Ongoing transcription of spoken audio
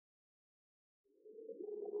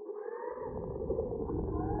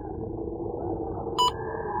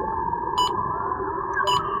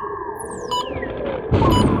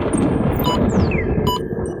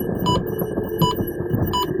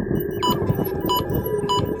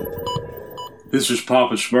This is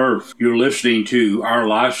Papa Smurf. You're listening to Our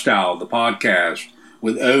Lifestyle, the podcast,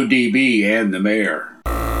 with ODB and the mayor.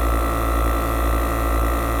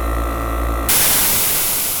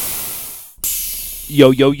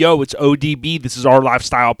 Yo, it's ODB. This is Our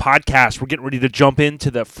Lifestyle podcast. We're getting ready to jump into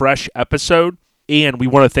the fresh episode, and we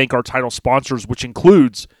want to thank our title sponsors, which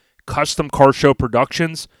includes Custom Car Show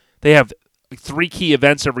Productions. They have 3 key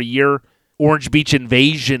events every year. Orange Beach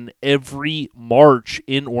Invasion every March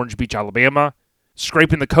in Orange Beach, Alabama.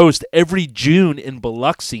 Scraping the Coast every June in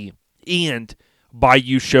Biloxi. And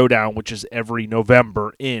Bayou Showdown, which is every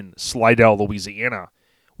November in Slidell, Louisiana.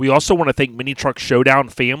 We also want to thank Mini Truck Showdown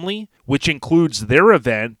Family, which includes their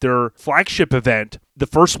event, their flagship event, the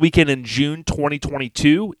first weekend in June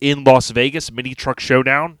 2022 in Las Vegas, Mini Truck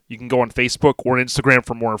Showdown. You can go on Facebook or Instagram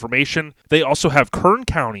for more information. They also have Kern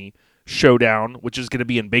County Showdown, which is going to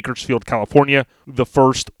be in Bakersfield, California, the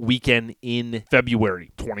first weekend in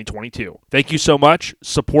February 2022. Thank you so much.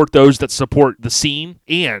 Support those that support the scene,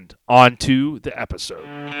 and on to the episode.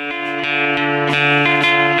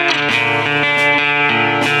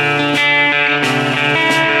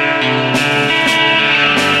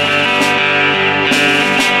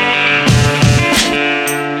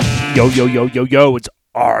 Yo, it's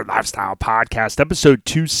Our Lifestyle Podcast, episode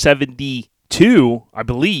 272, I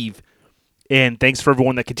believe. And thanks for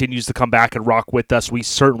everyone that continues to come back and rock with us. We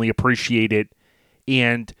certainly appreciate it.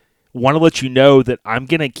 And want to let you know that I'm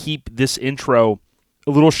going to keep this intro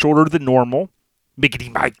a little shorter than normal. Mickey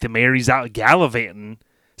Mike the Mary's out gallivanting.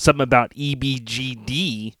 Something about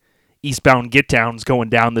EBGD, Eastbound Get Downs, going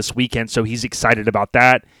down this weekend, so he's excited about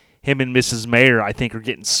that. Him and Mrs. Mayer, I think, are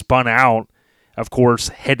getting spun out, of course,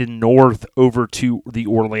 heading north over to the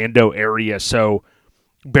Orlando area. So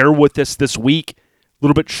bear with us this week. A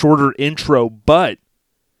little bit shorter intro, but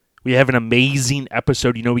we have an amazing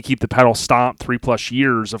episode. You know, we keep the pedal stomped 3+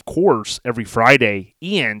 years, of course, every Friday.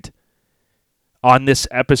 And on this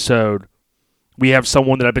episode, we have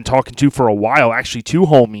someone that I've been talking to for a while, actually 2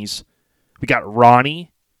 homies. We got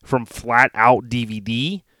Ronnie from Flat Out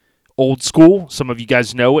DVD, old school. Some of you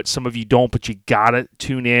guys know it, some of you don't, but you gotta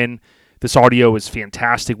tune in. This audio is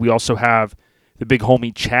fantastic. We also have the big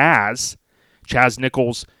homie Chaz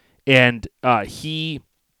Nichols, and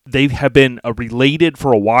they have been related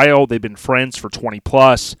for a while. They've been friends for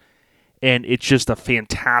 20+, and it's just a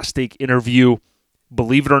fantastic interview.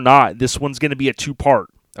 Believe it or not, this one's going to be a 2-part,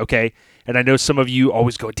 okay? And I know some of you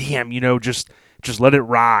always go, damn, just let it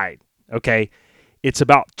ride, okay? It's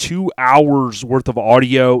about 2 hours worth of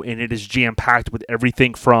audio, and it is jam-packed with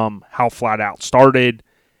everything from how Flat Out started,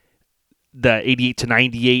 the 88 to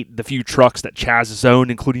 98, the few trucks that Chaz has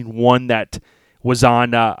owned, including one that was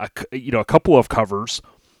on a couple of covers,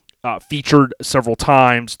 featured several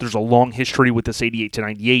times. There's a long history with this 88 to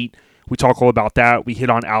 98. We talk all about that. We hit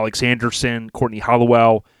on Alex Anderson, Courtney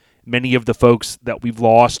Hollowell, many of the folks that we've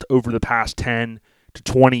lost over the past 10 to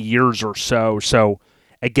 20 years or so. So,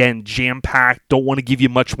 again, jam-packed. Don't want to give you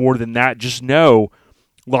much more than that. Just know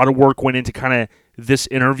a lot of work went into kind of this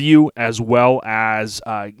interview, as well as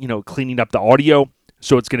cleaning up the audio.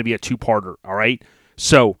 So it's going to be a 2-parter, all right?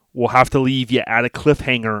 So we'll have to leave you at a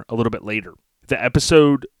cliffhanger a little bit later. The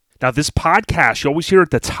episode, now this podcast, you always hear at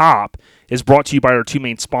the top, is brought to you by our 2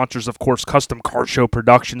 main sponsors, of course, Custom Car Show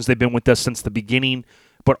Productions. They've been with us since the beginning,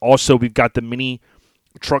 but also we've got the Mini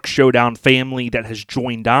Truck Showdown family that has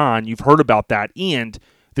joined on. You've heard about that, and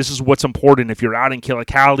this is what's important. If you're out in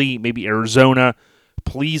Killicali, maybe Arizona,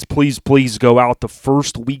 please go out the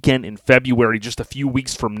first weekend in February, just a few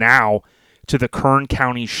weeks from now, to the Kern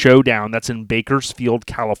County Showdown. That's in Bakersfield,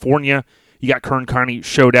 California. You got Kern County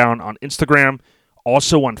Showdown on Instagram,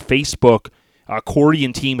 also on Facebook. Corey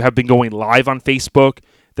and team have been going live on Facebook.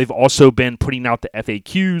 They've also been putting out the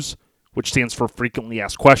FAQs, which stands for Frequently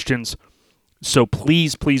Asked Questions. So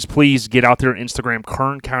please get out there on Instagram,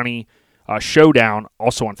 Kern County Showdown,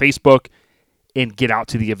 also on Facebook, and get out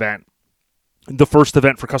to the event. The first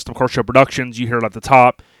event for Custom Car Show Productions, you hear it at the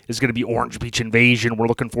top, is going to be Orange Beach Invasion. We're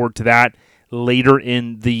looking forward to that later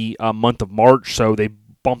in the month of March, so they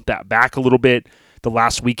bumped that back a little bit the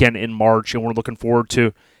last weekend in March, and we're looking forward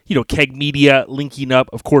to, Keg Media linking up,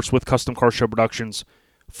 of course, with Custom Car Show Productions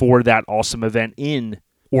for that awesome event in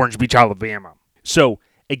Orange Beach, Alabama. So,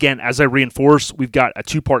 again, as I reinforce, we've got a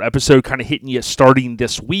 2-part episode kind of hitting you starting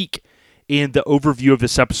this week, and the overview of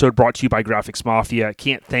this episode brought to you by Graphics Mafia.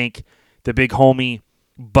 Can't thank the big homie,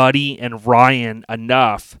 Buddy, and Ryan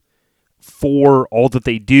enough for all that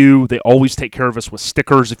they do. They always take care of us with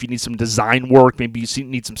stickers. If you need some design work, maybe you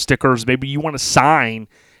need some stickers, maybe you want a sign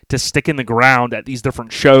to stick in the ground at these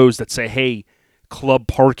different shows that say, hey, club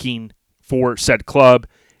parking for said club,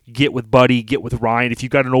 get with Buddy, get with Ryan. If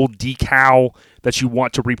you've got an old decal that you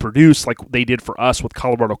want to reproduce like they did for us with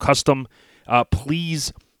Colorado Custom,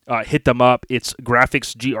 please hit them up. It's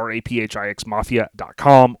graphics, GRAPHIX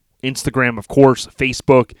mafia.com. Instagram, of course,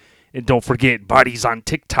 Facebook, and don't forget, Buddy's on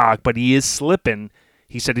TikTok, but he is slipping.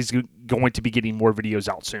 He said he's going to be getting more videos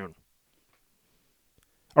out soon.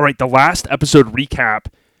 All right, the last episode recap.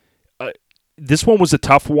 This one was a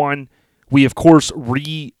tough one. We, of course,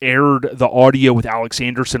 re-aired the audio with Alex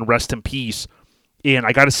Anderson, rest in peace. And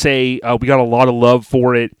I got to say, we got a lot of love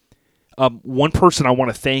for it. One person I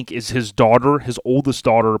want to thank is his daughter, his oldest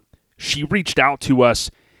daughter. She reached out to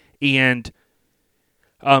us, and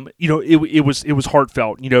it was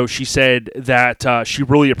heartfelt. She said that she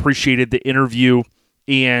really appreciated the interview,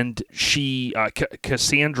 and she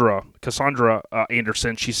Cassandra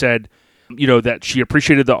Anderson. She said, that she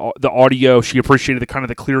appreciated the audio. She appreciated the kind of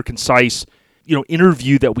the clear, concise,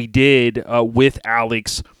 interview that we did with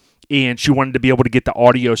Alex, and she wanted to be able to get the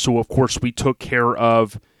audio. So of course we took care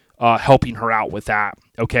of helping her out with that.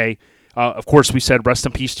 Okay. Of course we said rest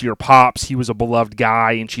in peace to your pops. He was a beloved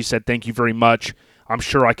guy, and she said thank you very much. I'm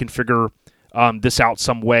sure I can figure this out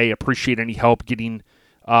some way. Appreciate any help getting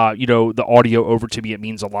the audio over to me. It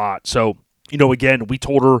means a lot. So again, we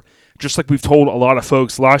told her, just like we've told a lot of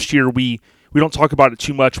folks last year, we don't talk about it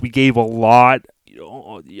too much. We gave a lot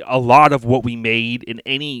of what we made in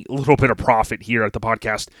any little bit of profit here at the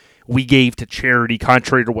podcast, we gave to charity,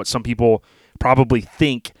 contrary to what some people probably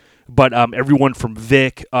think. But everyone from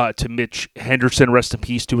Vic to Mitch Henderson, rest in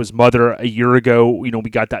peace, to his mother a year ago, we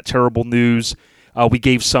got that terrible news. We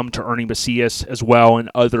gave some to Ernie Macias as well and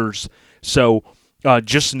others. So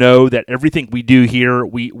just know that everything we do here,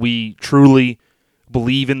 we truly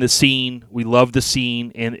believe in the scene. We love the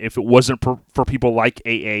scene. And if it wasn't for people like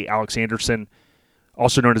AA, Alex Anderson,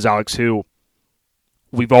 also known as Alex Who,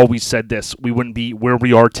 we've always said this, we wouldn't be where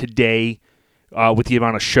we are today with the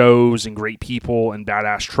amount of shows and great people and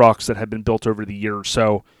badass trucks that have been built over the years.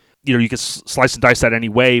 So, you can slice and dice that any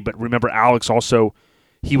way. But remember, Alex also,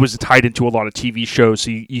 he was tied into a lot of TV shows.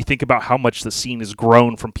 So you think about how much the scene has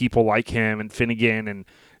grown from people like him and Finnegan and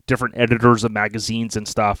different editors of magazines and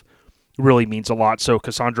stuff. It really means a lot. So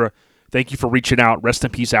Cassandra, thank you for reaching out. Rest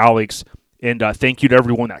in peace, Alex. And thank you to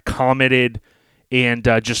everyone that commented and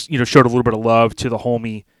just showed a little bit of love to the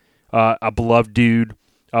homie, a beloved dude.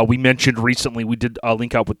 We mentioned recently we did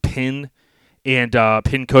link up with Pin, and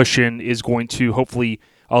Pincushion is going to hopefully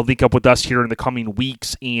link up with us here in the coming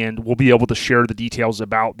weeks, and we'll be able to share the details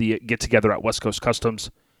about the get-together at West Coast Customs.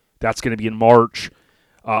 That's going to be in March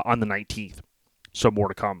on the 19th, so more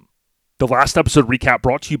to come. The last episode recap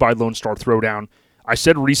brought to you by Lone Star Throwdown. I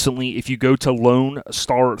said recently, if you go to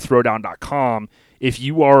LoneStarThrowdown.com, if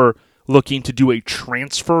you are looking to do a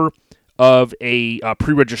transfer of a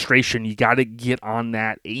pre-registration, you got to get on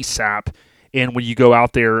that ASAP. And when you go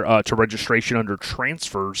out there to registration under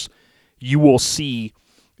transfers, you will see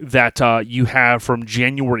that you have from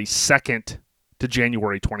January 2nd to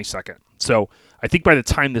January 22nd. So I think by the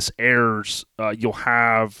time this airs, you'll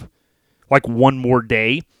have like one more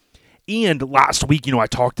day. And last week, I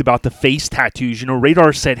talked about the face tattoos.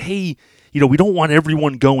 Radar said, hey, we don't want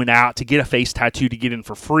everyone going out to get a face tattoo to get in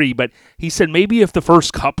for free. But he said maybe if the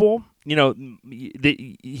first couple,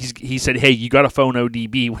 he said, hey, you got to phone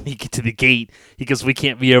ODB when you get to the gate because we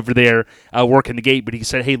can't be over there working the gate. But he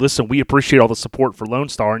said, hey, listen, we appreciate all the support for Lone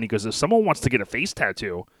Star. And he goes, if someone wants to get a face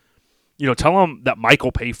tattoo, tell them that Mike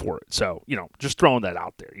will pay for it. So, just throwing that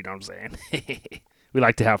out there. You know what I'm saying? We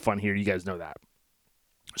like to have fun here. You guys know that.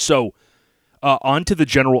 So, on to the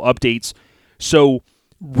general updates. So,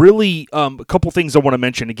 really, a couple things I want to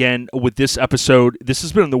mention again with this episode. This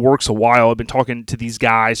has been in the works a while. I've been talking to these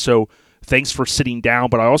guys, so thanks for sitting down.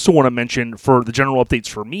 But I also want to mention for the general updates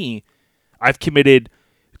for me, I've committed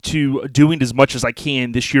to doing as much as I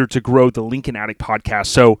can this year to grow the Lincoln Addict podcast.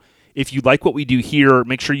 So if you like what we do here,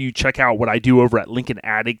 make sure you check out what I do over at Lincoln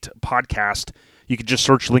Addict Podcast. You can just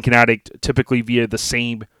search Lincoln Addict typically via the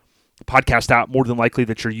same podcast app, more than likely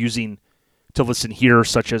that you're using to listen here,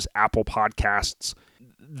 such as Apple Podcasts.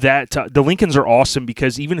 That the Lincolns are awesome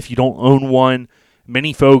because even if you don't own one,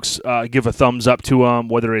 many folks give a thumbs up to them,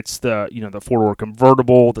 whether it's the four-door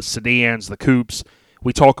convertible, the sedans, the coupes.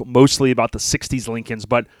 We talk mostly about the 60s Lincolns,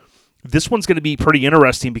 but this one's going to be pretty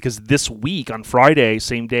interesting because this week on Friday,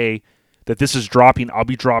 same day that this is dropping, I'll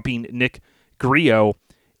be dropping Nick Griot,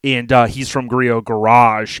 and he's from Griot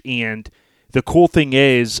Garage. And the cool thing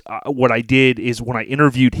is, what I did is when I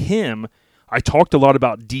interviewed him, I talked a lot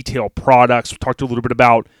about detail products. We talked a little bit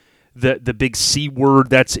about the big C word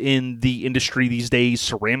that's in the industry these days,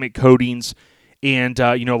 ceramic coatings. And,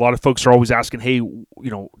 a lot of folks are always asking, hey,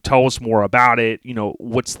 tell us more about it.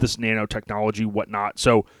 What's this nanotechnology, whatnot.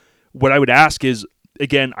 So what I would ask is,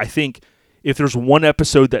 again, I think if there's one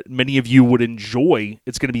episode that many of you would enjoy,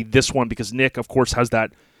 it's going to be this one, because Nick, of course, has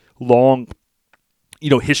that long,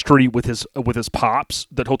 history with his pops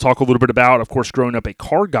that he'll talk a little bit about. Of course, growing up a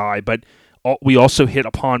car guy, but we also hit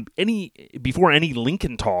upon before any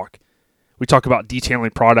Lincoln talk, we talk about detailing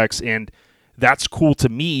products, and that's cool to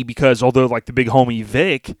me because although like the big homie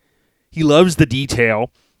Vic, he loves the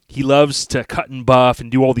detail, he loves to cut and buff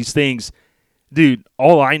and do all these things. Dude,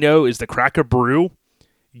 all I know is to crack a brew,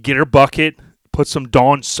 get a bucket, put some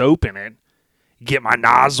Dawn soap in it, get my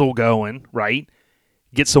nozzle going, right?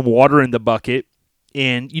 Get some water in the bucket,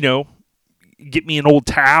 and, get me an old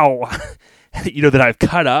towel, that I've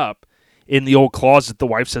cut up in the old closet. The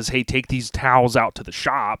wife says, hey, take these towels out to the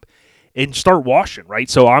shop and start washing, right?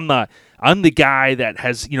 So I'm the guy that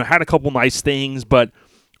has, had a couple nice things, but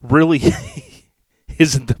really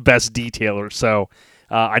isn't the best detailer. So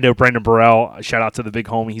I know Brandon Burrell, shout out to the big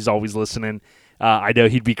homie, he's always listening. I know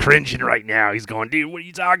he'd be cringing right now. He's going, dude, what are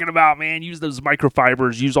you talking about, man? Use those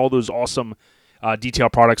microfibers, use all those awesome detail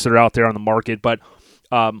products that are out there on the market. But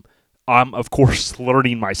I'm, of course,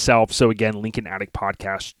 learning myself. So, again, Lincoln Attic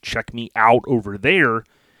Podcast, check me out over there.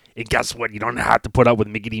 And guess what? You don't have to put up with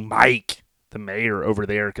Miggity Mike, the mayor, over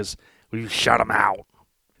there, because we shut him out.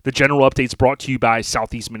 The general update's brought to you by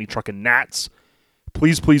Southeast Mini Truck and Nats.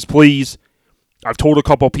 Please, please, please. I've told a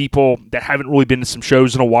couple people that haven't really been to some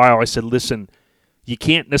shows in a while, I said, listen, you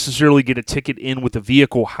can't necessarily get a ticket in with a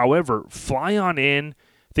vehicle. However, fly on in.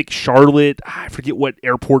 I think Charlotte, I forget what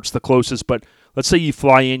airport's the closest, but let's say you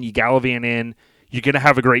fly in, you Galavan in, you're going to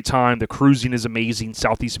have a great time. The cruising is amazing.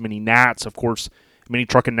 Southeast Mini Nats, of course, Mini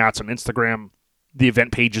Truck and Nats on Instagram. The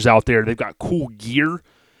event page is out there. They've got cool gear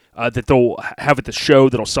that they'll have at the show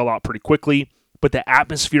that'll sell out pretty quickly. But the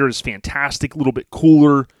atmosphere is fantastic, a little bit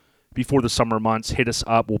cooler before the summer months. Hit us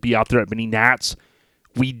up. We'll be out there at Mini Nats.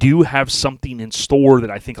 We do have something in store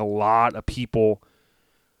that I think a lot of people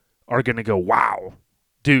are going to go, wow,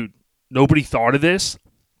 dude, nobody thought of this.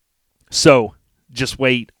 So just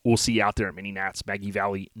wait. We'll see you out there at Mini Nats, Maggie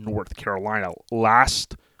Valley, North Carolina.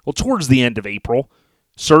 Towards the end of April.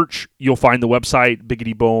 Search, you'll find the website,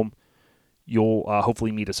 Biggity Boom. You'll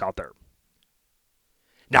hopefully meet us out there.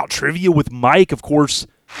 Now, trivia with Mike, of course.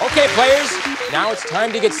 Okay, players, now it's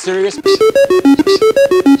time to get serious.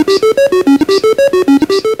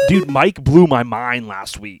 Dude, Mike blew my mind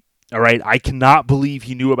last week. All right, I cannot believe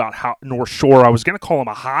he knew about North Shore. I was going to call him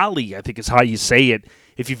a Holly, I think is how you say it.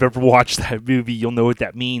 If you've ever watched that movie, you'll know what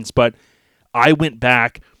that means. But I went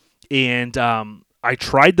back and I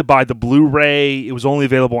tried to buy the Blu-ray. It was only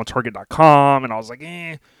available on Target.com, and I was like,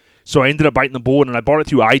 eh. So I ended up biting the bullet, and I bought it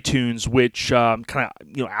through iTunes, which kind of,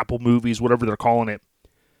 Apple Movies, whatever they're calling it.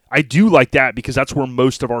 I do like that because that's where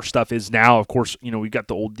most of our stuff is now. Of course, we've got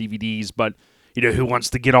the old DVDs, but, who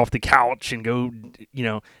wants to get off the couch and go,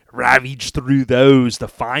 ravage through those to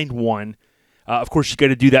find one? Of course, you got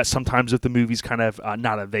to do that sometimes if the movie's kind of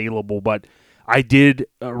not available. But I did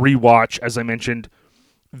rewatch, as I mentioned,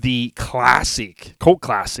 the cult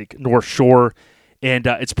classic, North Shore. And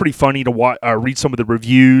it's pretty funny to read some of the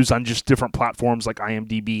reviews on just different platforms like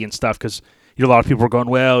IMDb and stuff because a lot of people are going,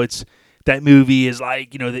 well, that movie is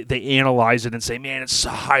like, they analyze it and say, man, it's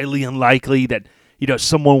highly unlikely that,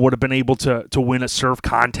 someone would have been able to win a surf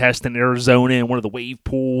contest in Arizona in one of the wave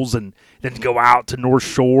pools and then go out to North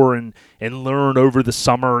Shore and learn over the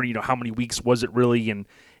summer, how many weeks was it really? And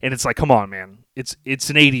it's like, come on, man. It's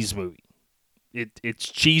an 80s movie. It's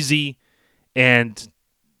cheesy and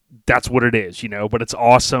that's what it is, but it's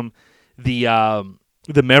awesome. The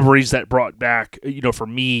memories that brought back, for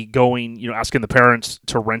me going, asking the parents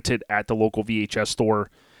to rent it at the local VHS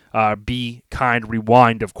store, Be Kind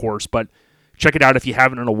Rewind, of course, but check it out if you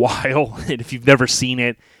haven't in a while. And if you've never seen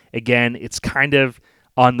it, again, it's kind of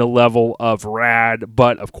on the level of Rad,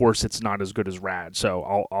 but of course it's not as good as Rad.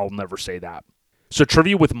 So I'll never say that. So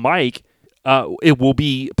trivia with Mike, it will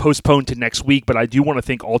be postponed to next week, but I do want to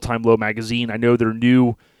thank All Time Low Magazine. I know their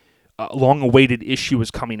new long-awaited issue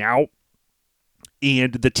is coming out,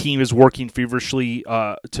 and the team is working feverishly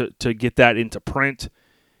to get that into print.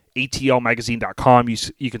 ATLmagazine.com.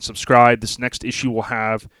 You can subscribe. This next issue will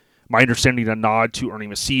have, my understanding, a nod to Ernie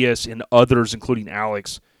Macias and others, including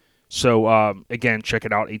Alex. So, again, check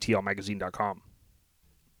it out, ATLmagazine.com.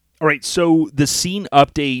 All right, so the scene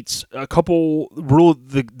updates, a couple,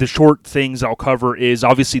 the short things I'll cover is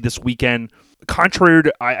obviously this weekend. Contrary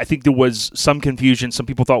to, I think there was some confusion. Some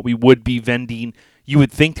people thought we would be vending. You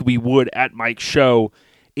would think that we would at Mike's show.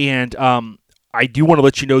 And I do want to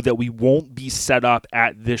let you know that we won't be set up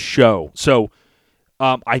at this show. So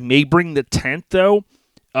I may bring the tent, though.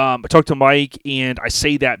 I talked to Mike, and I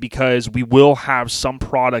say that because we will have some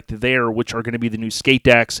product there, which are going to be the new skate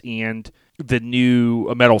decks and the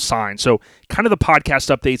new metal sign. So kind of the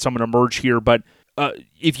podcast updates I'm going to merge here. But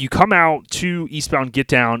if you come out to Eastbound Get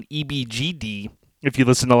Down, EBGD, if you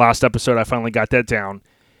listen to the last episode, I finally got that down.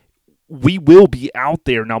 We will be out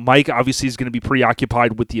there. Now, Mike obviously is going to be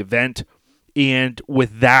preoccupied with the event. And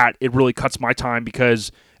with that, it really cuts my time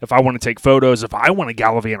because if I want to take photos, if I want to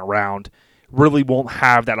gallivant around, really won't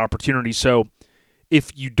have that opportunity. So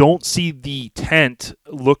if you don't see the tent,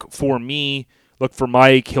 look for me, look for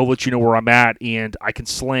Mike. He'll let you know where I'm at, and I can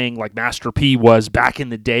sling like Master P was back in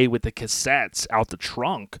the day with the cassettes out the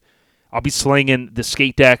trunk. I'll be slinging the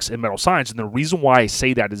skate decks and metal signs. And the reason why I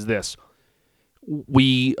say that is this.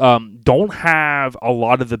 We don't have a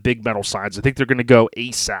lot of the big metal signs. I think they're going to go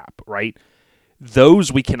ASAP, right?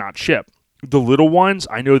 Those we cannot ship. The little ones,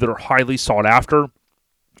 I know that are highly sought after,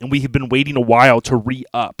 and we have been waiting a while to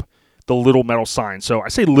re-up the little metal signs. So I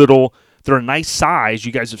say little, they're a nice size.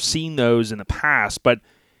 You guys have seen those in the past, but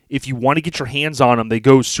if you want to get your hands on them, they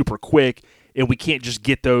go super quick, and we can't just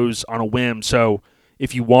get those on a whim. So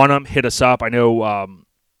if you want them, hit us up. I know,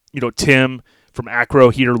 Tim from Acro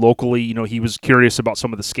here locally, he was curious about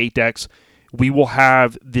some of the skate decks. We will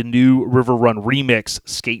have the new River Run Remix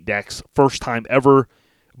skate decks, first time ever,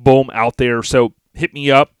 boom, out there. So hit me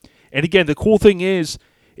up. And again, the cool thing is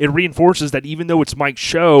it reinforces that even though it's Mike's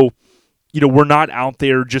show, we're not out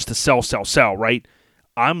there just to sell, right?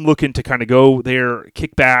 I'm looking to kind of go there,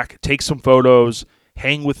 kick back, take some photos,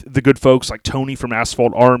 hang with the good folks like Tony from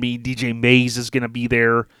Asphalt Army. DJ Mays is going to be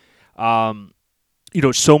there.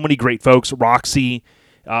 So many great folks. Roxy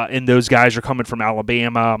and those guys are coming from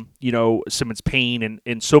Alabama, Simmons Payne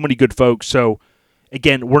and so many good folks. So,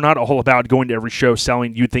 again, we're not all about going to every show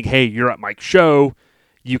selling. You'd think, hey, you're at Mike's show.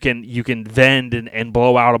 You can vend and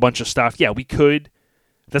blow out a bunch of stuff. Yeah, we could.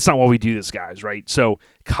 That's not why we do this, guys, right? So,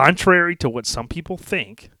 contrary to what some people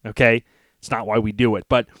think, okay, it's not why we do it.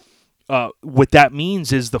 But what that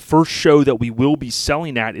means is the first show that we will be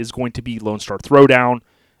selling at is going to be Lone Star Throwdown.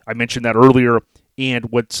 I mentioned that earlier.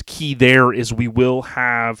 And what's key there is we will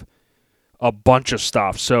have a bunch of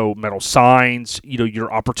stuff. So metal signs,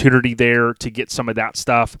 your opportunity there to get some of that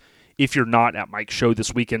stuff if you're not at Mike's show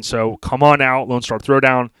this weekend. So come on out, Lone Star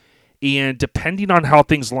Throwdown. And depending on how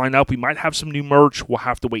things line up, we might have some new merch. We'll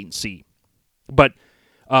have to wait and see. But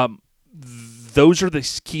those are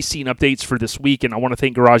the key scene updates for this week. And I want to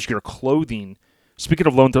thank Garage Gear Clothing. Speaking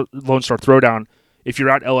of Lone Star Throwdown, if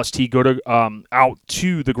you're at LST, go to out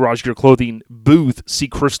to the Garage Gear Clothing booth, see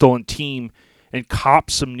Crystal and team, and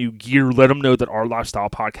cop some new gear. Let them know that Our Lifestyle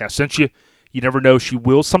Podcast sent you. You never know. She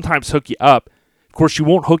will sometimes hook you up. Of course, she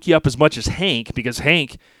won't hook you up as much as Hank, because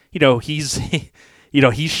Hank, he's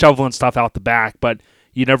he's shoveling stuff out the back. But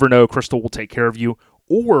you never know. Crystal will take care of you.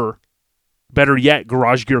 Or, better yet,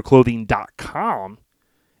 GarageGearClothing.com,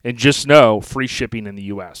 and just know, free shipping in the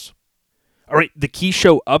U.S. All right, the key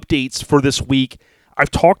show updates for this week.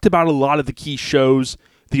 I've talked about a lot of the key shows.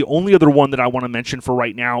 The only other one that I want to mention for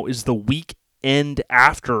right now is the weekend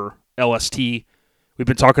after LST. We've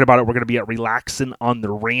been talking about it. We're going to be at Relaxin' on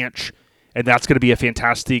the Ranch, and that's going to be a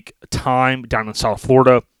fantastic time down in South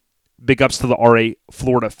Florida. Big ups to the RA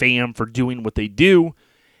Florida fam for doing what they do,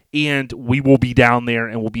 and we will be down there,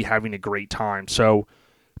 and we'll be having a great time. So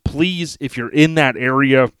please, if you're in that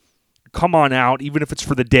area, come on out, even if it's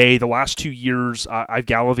for the day. The last 2 years, I've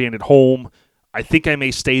gallivanted home. I think I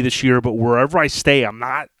may stay this year, but wherever I stay, I'm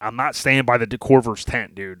not staying by the Decorver's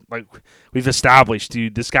tent, dude. Like we've established,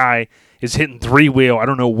 dude, this guy is hitting 3-wheel. I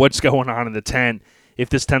don't know what's going on in the tent. If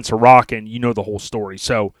this tent's a rockin', you know the whole story.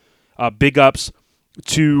 So big ups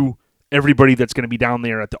to everybody that's going to be down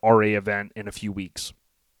there at the RA event in a few weeks.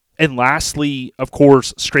 And lastly, of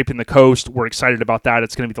course, Scraping the Coast. We're excited about that.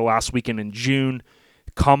 It's going to be the last weekend in June.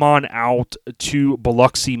 Come on out to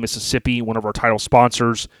Biloxi, Mississippi, one of our title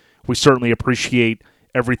sponsors. We certainly appreciate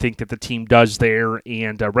everything that the team does there,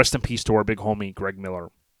 and rest in peace to our big homie, Greg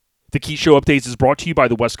Miller. The Key Show Updates is brought to you by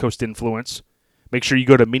the West Coast Influence. Make sure you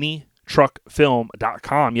go to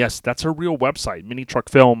minitruckfilm.com. Yes, that's a real website,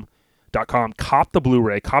 minitruckfilm.com. Cop the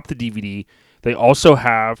Blu-ray, cop the DVD. They also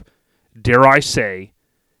have, dare I say,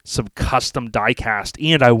 some custom die-cast,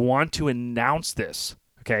 and I want to announce this,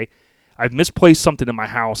 okay? I've misplaced something in my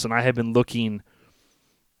house, and I have been looking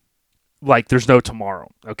like there's no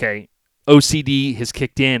tomorrow, okay? OCD has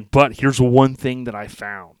kicked in, but here's one thing that I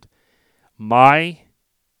found. My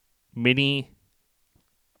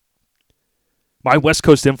West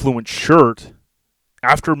Coast Influence shirt,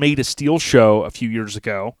 after Made of Steel show a few years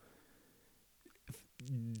ago,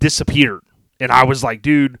 disappeared. And I was like,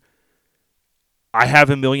 dude, I have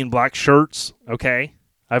a million black shirts, okay?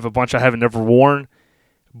 I have a bunch I haven't never worn,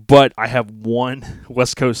 but I have one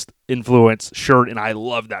West Coast Influence shirt, and I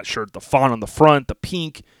love that shirt. The font on the front, the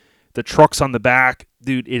pink, the trucks on the back.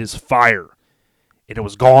 Dude, it is fire. And it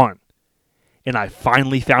was gone. And I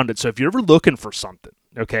finally found it. So if you're ever looking for something,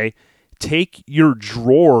 okay, take your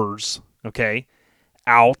drawers, okay,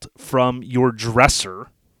 out from your dresser,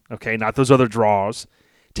 okay, not those other drawers.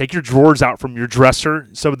 Take your drawers out from your dresser.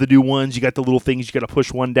 Some of the new ones, you got the little things, you got to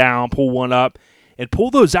push one down, pull one up, and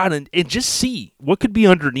pull those out and just see what could be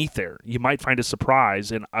underneath there. You might find a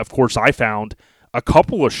surprise. And, of course, I found a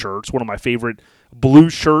couple of shirts, one of my favorite blue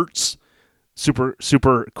shirts, super,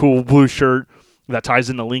 super cool blue shirt that ties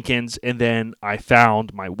into Lincoln's, and then I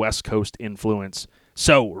found my West Coast Influence.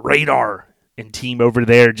 So, Radar and team over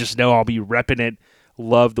there, just know I'll be repping it.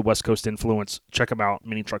 Love the West Coast Influence. Check them out,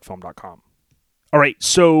 minitruckfilm.com. All right,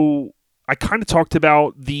 so I kind of talked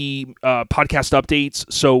about the podcast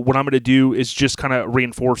updates. So what I'm going to do is just kind of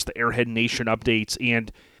reinforce the Airhead Nation updates.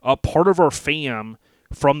 And a part of our fam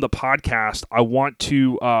from the podcast, I want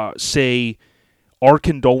to say our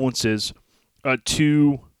condolences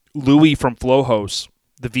to Louis from Flowhost,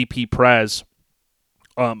 the VP Prez.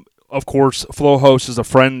 Of course, Flowhost is a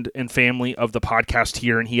friend and family of the podcast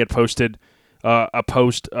here, and he had posted a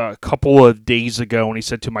post a couple of days ago, and he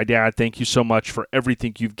said to my dad, "Thank you so much for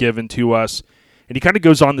everything you've given to us." And he kind of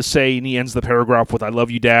goes on to say, and he ends the paragraph with, "I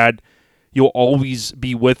love you, Dad. You'll always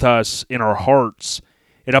be with us in our hearts."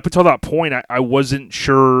 And up until that point, I wasn't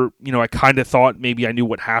sure. I kind of thought maybe I knew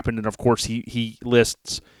what happened. And, of course, he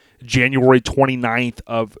lists January 29th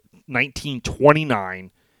of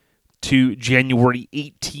 1929 to January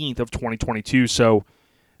 18th of 2022. So,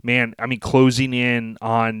 man, I mean, closing in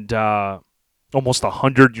on almost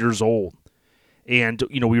 100 years old. And,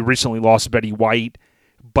 we recently lost Betty White.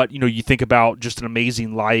 But, you think about just an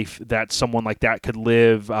amazing life that someone like that could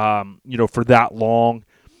live, for that long.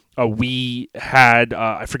 We had,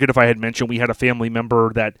 I forget if I had mentioned, we had a family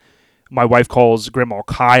member that my wife calls Grandma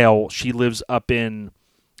Kyle. She lives up in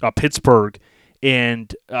Pittsburgh.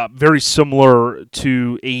 And very similar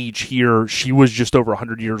to age here, she was just over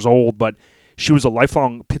 100 years old, but she was a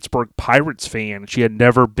lifelong Pittsburgh Pirates fan. She had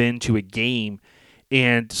never been to a game,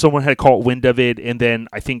 and someone had caught wind of it, and then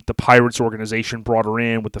I think the Pirates organization brought her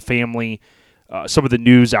in with the family. Some of the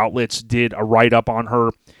news outlets did a write-up on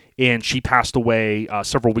her, and she passed away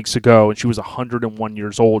several weeks ago, and she was 101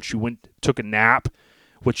 years old. She took a nap,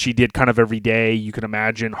 which she did kind of every day. You can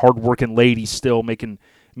imagine, hard-working lady still making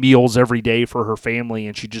meals every day for her family,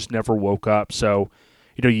 and she just never woke up. So,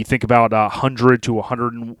 you think about 100 to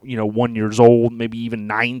 101 years old, maybe even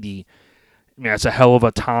 90. I mean, that's a hell of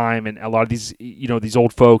a time, and a lot of these, these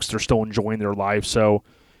old folks, they're still enjoying their life. So,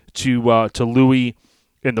 to Louis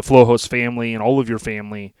and the Flowhost family and all of your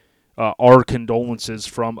family, our condolences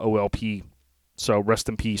from OLP. So, rest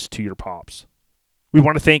in peace to your pops. We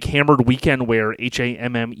want to thank Hammered Weekend Wear,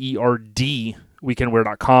 HAMMERD,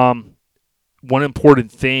 weekendwear.com. One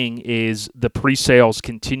important thing is the pre-sales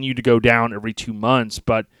continue to go down every 2 months,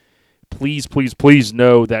 but please, please, please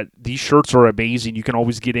know that these shirts are amazing. You can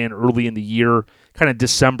always get in early in the year, kind of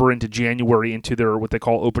December into January, into their what they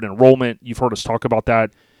call open enrollment. You've heard us talk about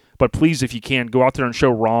that. But please, if you can, go out there and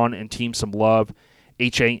show Ron and team some love.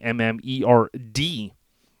 HAMMERD,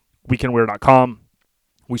 weekendwear.com.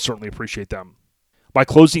 We certainly appreciate them. My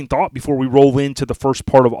closing thought before we roll into the first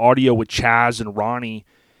part of audio with Chaz and Ronnie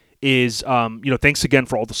is, thanks again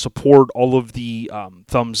for all the support, all of the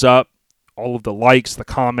thumbs up, all of the likes, the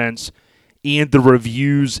comments, and the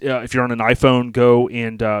reviews. If you're on an iPhone, go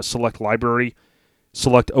and select library,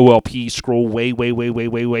 select OLP, scroll way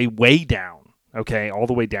down, okay, all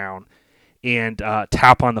the way down, and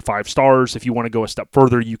tap on the 5 stars. If you want to go a step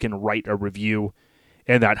further, you can write a review,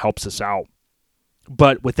 and that helps us out.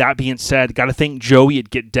 But with that being said, got to thank Joey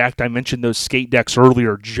at Get Decked. I mentioned those skate decks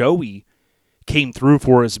earlier. Joey came through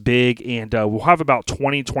for us big, and we'll have about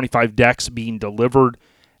 20-25 decks being delivered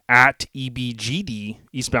at EBGD,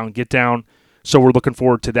 Eastbound Get Down. So we're looking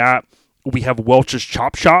forward to that. We have Welch's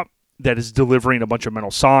Chop Shop that is delivering a bunch of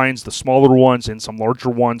metal signs, the smaller ones and some larger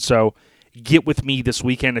ones. So get with me this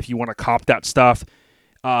weekend if you want to cop that stuff.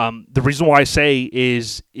 The reason why I say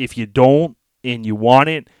is if you don't and you want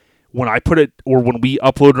it, when I put it or when we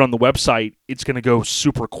upload it on the website, it's going to go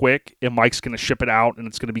super quick, and Mike's going to ship it out, and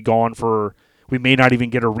it's going to be gone for, we may not even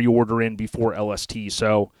get a reorder in before LST.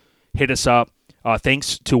 So hit us up.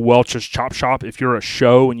 Thanks to Welch's Chop Shop. If you're a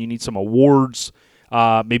show and you need some awards,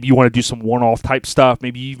 maybe you want to do some one-off type stuff.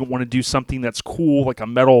 Maybe you even want to do something that's cool, like a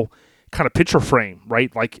metal kind of picture frame,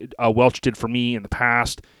 right? Like Welch did for me in the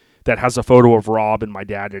past that has a photo of Rob and my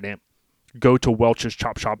dad in it. Go to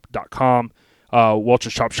welcheschopshop.com.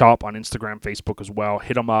 Welch's Chop Shop on Instagram, Facebook as well.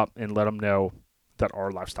 Hit them up and let them know that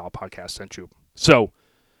Our Lifestyle Podcast sent you. So,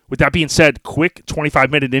 with that being said, quick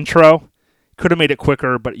 25-minute intro. Could have made it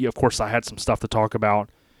quicker, but of course I had some stuff to talk about.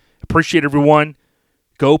 Appreciate everyone.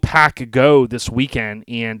 Go Pack Go this weekend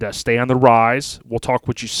and stay on the rise. We'll talk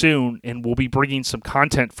with you soon, and we'll be bringing some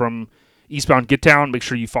content from Eastbound Get Down. Make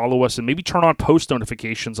sure you follow us and maybe turn on post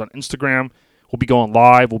notifications on Instagram. We'll be going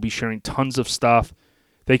live. We'll be sharing tons of stuff.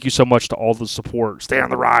 Thank you so much to all the support. Stay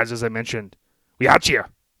on the rise, as I mentioned. We out you.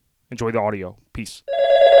 Enjoy the audio. Peace.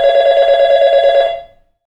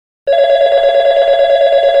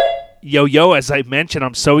 Yo, as I mentioned,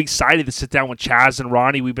 I'm so excited to sit down with Chaz and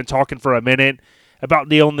Ronnie. We've been talking for a minute about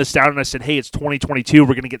nailing this down, and I said, hey, it's 2022. We're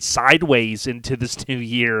going to get sideways into this new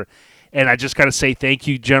year. And I just got to say thank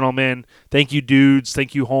you, gentlemen. Thank you, dudes.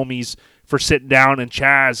 Thank you, homies, for sitting down. And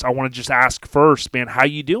Chaz, I want to just ask first, man, how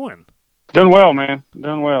you doing? Doing well, man.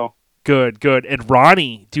 Doing well. Good. And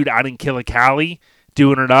Ronnie, dude, out in Killicali,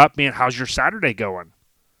 doing it up. Man, how's your Saturday going?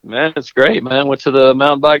 Man, it's great, man. Went to the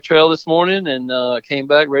mountain bike trail this morning and came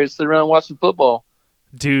back ready to sit around and watch some football.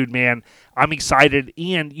 Dude, man, I'm excited.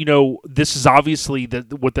 And, this is obviously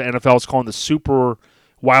what the NFL is calling the Super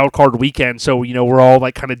Wild Card Weekend. So, we're all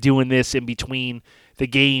like kind of doing this in between the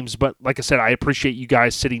games. But like I said, I appreciate you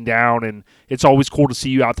guys sitting down, and it's always cool to see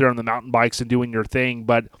you out there on the mountain bikes and doing your thing.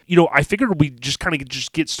 But, I figured we just kind of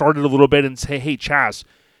just get started a little bit and say, hey, Chaz,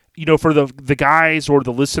 for the guys or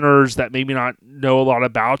the listeners that maybe not know a lot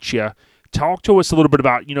about you, talk to us a little bit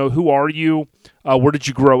about, who are you? Where did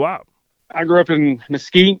you grow up? I grew up in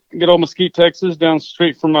Mesquite, good old Mesquite, Texas, down the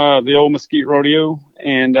street from the old Mesquite Rodeo,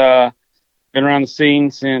 and been around the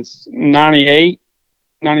scene since 98,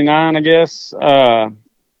 99, I guess,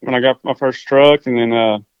 when I got my first truck. And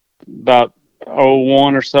then about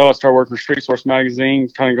 01 or so, I started working for Street Source magazine,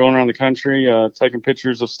 kind of going around the country, taking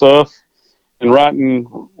pictures of stuff and writing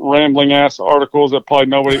rambling-ass articles that probably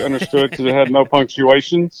nobody understood because it had no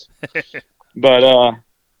punctuations. But,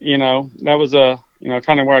 that was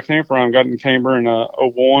kind of where I came from. Got in Camber in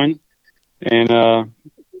 01 and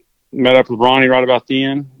met up with Ronnie right about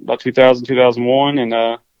then, about 2000, 2001.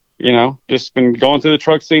 And, just been going through the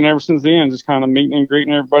truck scene ever since then, just kind of meeting and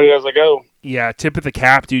greeting everybody as I go. Yeah, tip of the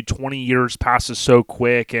cap, dude. 20 years passes so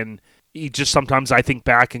quick, and just sometimes I think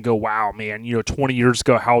back and go, wow, man, 20 years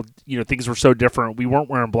ago, how, things were so different. We weren't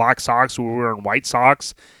wearing black socks. We were wearing white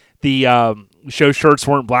socks. The show shirts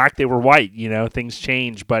weren't black. They were white. Things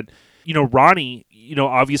changed. But, Ronnie,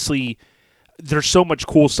 obviously there's so much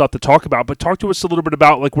cool stuff to talk about, but talk to us a little bit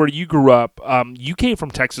about like where you grew up. You came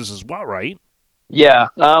from Texas as well, right? Yeah,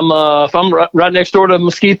 I'm right next door to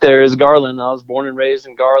Mesquite. There is Garland. I was born and raised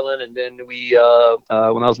in Garland, and then we,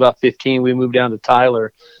 when I was about 15, we moved down to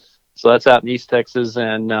Tyler. So that's out in East Texas,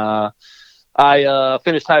 and I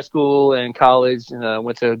finished high school and college, and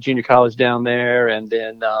went to junior college down there, and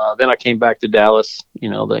then I came back to Dallas,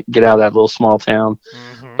 to get out of that little small town.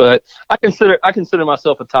 Mm-hmm. But I consider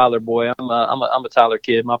myself a Tyler boy. I'm a Tyler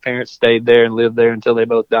kid. My parents stayed there and lived there until they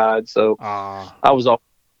both died, so I was all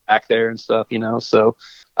back there and stuff, So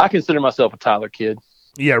I consider myself a Tyler kid.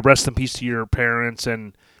 Yeah, rest in peace to your parents.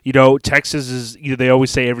 And Texas is, they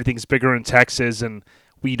always say everything's bigger in Texas, and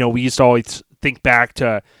we used to always think back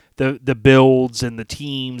to the builds and the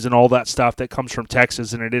teams and all that stuff that comes from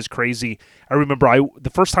Texas, and it is crazy. I remember the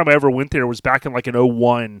first time I ever went there was back in like an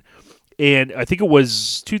 01, and I think it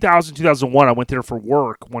was 2000, 2001. I went there for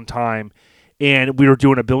work one time, and we were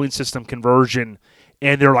doing a billing system conversion,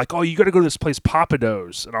 and they're like, oh, you got to go to this place,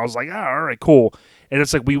 Papados. And I was like, oh, all right, cool. And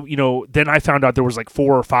it's like then I found out there was like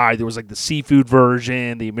 4 or 5. There was like the seafood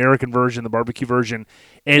version, the American version, the barbecue version.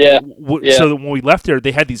 And so when we left there,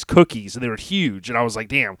 they had these cookies, and they were huge. And I was like,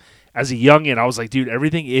 damn, as a youngin', I was like, dude,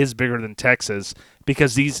 everything is bigger than Texas,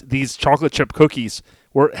 because these chocolate chip cookies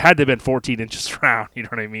had to have been 14 inches round. You know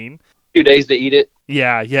what I mean? 2 days to eat it.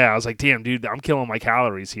 Yeah. I was like, damn, dude, I'm killing my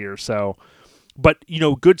calories here. So, but,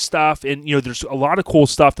 good stuff. And, there's a lot of cool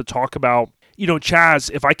stuff to talk about.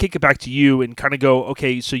 Chaz, if I kick it back to you and kind of go,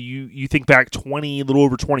 okay, so you think back a little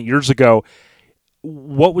over 20 years ago,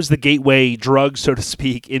 what was the gateway drug, so to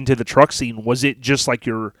speak, into the truck scene? Was it just like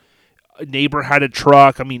your neighbor had a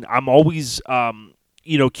truck? I mean, I'm always,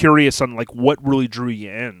 curious on like what really drew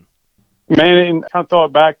you in. Man, I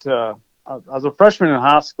thought back to, I was a freshman in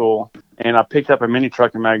high school, and I picked up a mini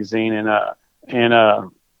trucking magazine,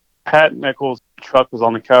 and Pat Nichols' truck was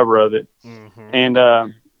on the cover of it. Mm-hmm.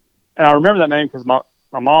 And I remember that name because my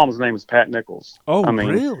mom's name is Pat Nichols. Oh,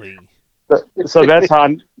 really? So that's how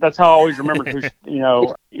I always remembered.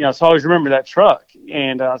 So I always remember that truck,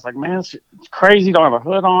 and I was like, man, it's crazy. Don't have a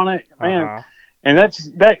hood on it, man. Uh-huh. and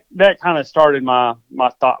that kind of started my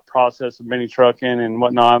thought process of mini trucking and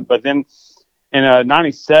whatnot. But then in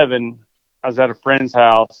 '97, I was at a friend's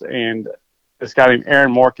house, and this guy named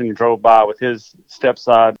Aaron Morgan drove by with his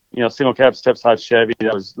stepside, single cab stepside Chevy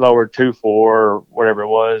that was lowered 2.4 or whatever it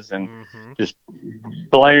was, and just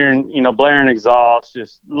blaring exhaust,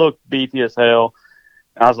 just looked beefy as hell.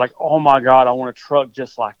 And I was like, oh my God, I want a truck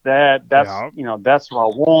just like that. That's that's what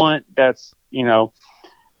I want. That's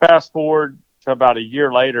fast forward to about a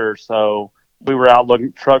year later or so, we were out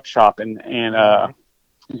looking truck shopping, and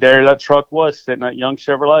there that truck was sitting at Young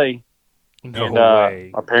Chevrolet. No And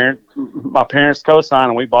way. my parents co-signed,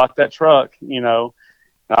 and we bought that truck. And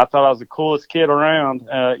I thought I was the coolest kid around.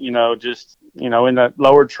 Just in that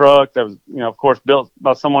lowered truck that was, of course, built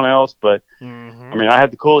by someone else. But I mean, I had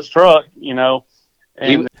the coolest truck.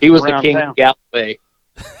 And he was the king town. of Galloway.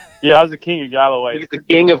 Yeah, I was the king of Galloway. He was the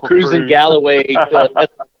king of cruising Galloway. That's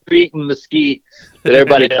the street in Mesquite that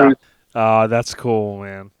everybody cruised. That's cool,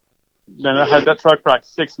 man. Then I had that truck for like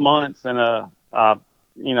 6 months, and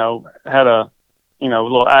had a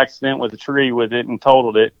little accident with a tree with it and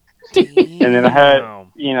totaled it. And then I had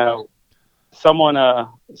someone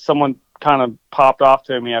kind of popped off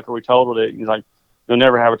to me after we totaled it. He's like, "You'll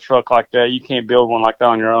never have a truck like that. You can't build one like that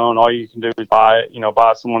on your own. All you can do is buy it.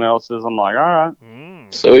 Buy someone else's." I'm like, "All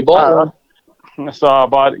right." So we bought one. So I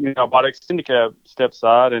bought extended cab step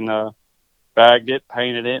side and bagged it,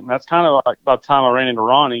 painted it, and that's kind of like by the time I ran into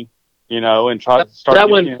Ronnie, and tried to start. That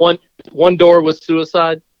one door was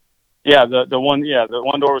suicide. Yeah, the one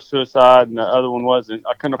door was suicide, and the other one wasn't.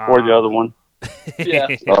 I couldn't afford the other one. Yeah.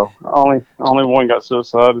 So only one got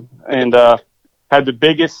suicided, and had the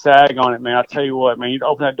biggest sag on it, man. I tell you what, man, you'd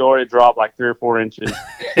open that door, it dropped like 3 or 4 inches.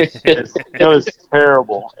 It was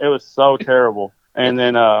terrible. It was so terrible. And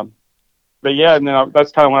then, but yeah, and then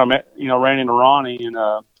that's kind of when I met, ran into Ronnie and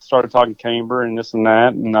started talking Camber and this and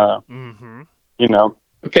that, and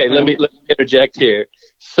Okay, let me interject here.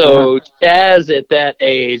 So Chaz at that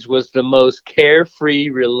age was the most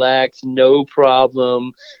carefree, relaxed, no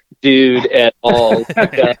problem dude at all.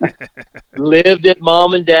 Lived at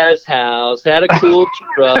mom and dad's house, had a cool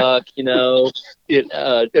truck,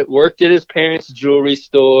 it worked at his parents' jewelry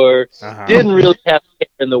store. Didn't really have care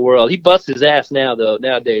in the world. He busts his ass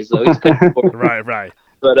nowadays though. He's Right.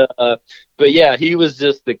 But yeah, he was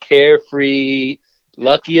just the carefree,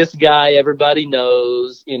 luckiest guy everybody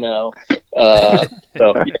knows, So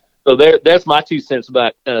there's my 2 cents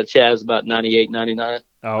about Chaz about 98, 99.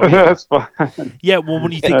 Oh, yeah. That's fun. Yeah, well,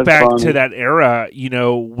 when you think back to that era,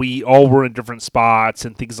 we all were in different spots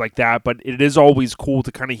and things like that, but it is always cool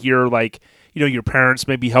to kind of hear, like, your parents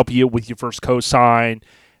maybe help you with your first cosign.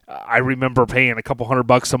 I remember paying a couple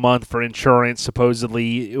 $100 a month for insurance,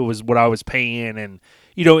 supposedly. It was what I was paying, and,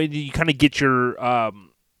 you kind of get your...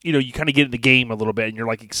 you kind of get in the game a little bit and you're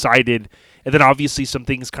like excited. And then obviously some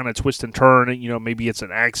things kind of twist and turn. And, maybe it's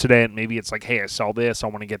an accident. Maybe it's like, hey, I saw this. I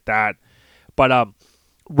want to get that. But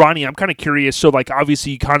Ronnie, I'm kind of curious. So like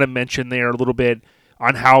obviously you kind of mentioned there a little bit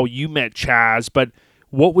on how you met Chaz. But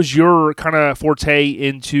what was your kind of forte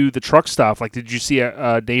into the truck stuff? Like, did you see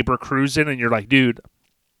a neighbor cruising and you're like, dude,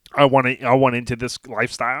 I want into this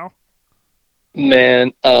lifestyle?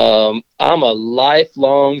 Man, I'm a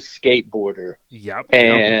lifelong skateboarder. Yep.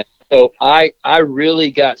 And so I really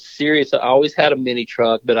got serious. I always had a mini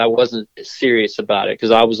truck, but I wasn't serious about it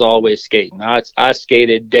because I was always skating. I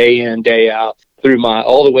skated day in, day out through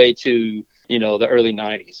all the way to, the early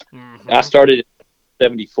 90s. I started in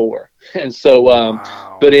 74. And so,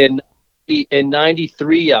 but in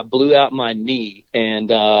 93, I blew out my knee. And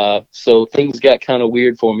so things got kind of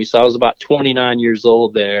weird for me. So I was about 29 years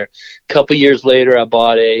old there. A couple years later, I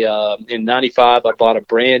bought in 95, I bought a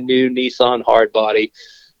brand new Nissan hardbody.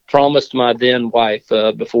 Promised my then wife,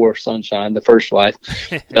 before Sunshine, the first wife,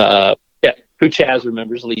 who Chaz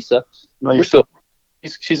remembers, Lisa. We're still,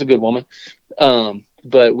 she's a good woman.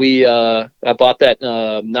 But I bought that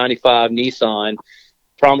 95 Nissan.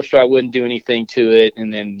 Promised her I wouldn't do anything to it,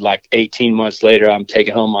 and then like 18 months later, I'm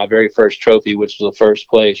taking home my very first trophy, which was the first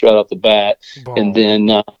place right off the bat. Boom.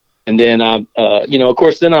 And then I'm, of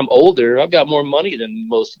course, then I'm older. I've got more money than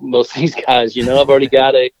most of these guys. I've already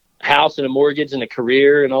got a house and a mortgage and a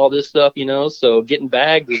career and all this stuff. So getting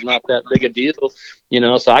bagged is not that big a deal.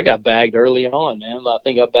 So I got bagged early on, man. I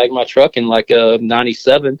think I bagged my truck in like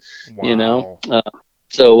 97. Wow.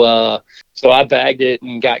 So I bagged it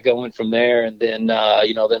and got going from there. And then,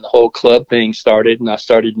 then the whole club thing started and I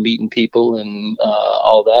started meeting people and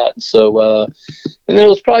all that. And so, and then it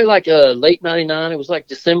was probably like late 99. It was like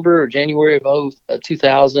December or January of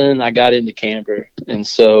 2000. I got into Camber. And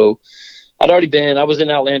so I'd already been. I was in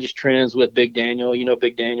Outlandish Trends with Big Daniel. You know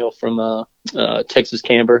Big Daniel from Texas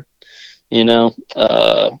Camber. You know,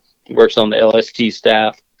 he works on the LST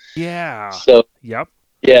staff. Yeah. So Yep.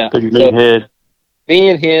 yeah, Big so head. me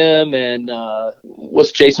and him and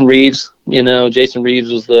what's Jason Reeves? You know, Jason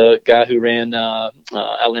Reeves was the guy who ran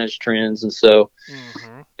Outlandish Trends, and so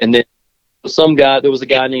and then there was a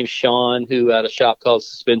guy named Sean who had a shop called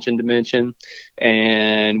Suspension Dimension,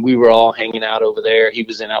 and we were all hanging out over there. He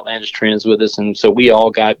was in Outlandish Trends with us, and so we all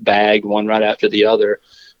got bagged one right after the other,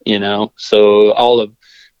 you know. So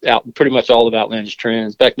pretty much all of Outlandish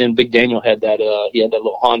Trends. Back then, Big Daniel had that. He had that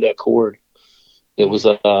little Honda Accord. It was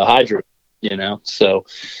a Hydra, you know. So.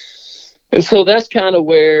 And so that's kind of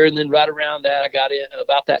where, and then right around that,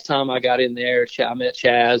 about that time I got in there, I met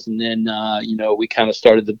Chaz, and then, you know, we kind of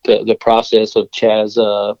started the process of Chaz,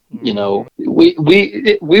 you know,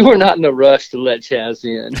 we were not in a rush to let Chaz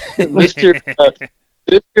in.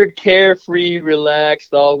 Mr. Carefree,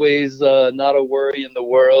 relaxed, always not a worry in the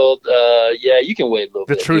world. Yeah, you can wait a little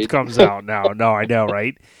bit. The truth dude. comes out now. No, I know,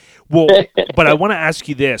 right? Well, but I want to ask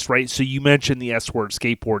you this, right? So you mentioned the S word,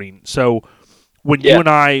 skateboarding. So when you and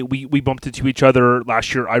I, we bumped into each other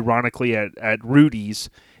last year, ironically, at Rudy's,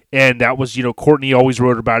 and that was, you know, Courtney always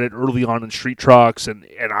wrote about it early on in Street Trucks, and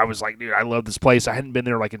I was like, dude, I love this place. I hadn't been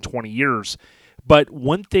there like in 20 years. But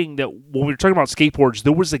one thing that, when we were talking about skateboards,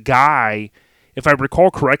 there was a guy, if I recall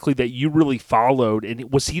correctly, that you really followed,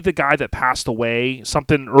 and was he the guy that passed away,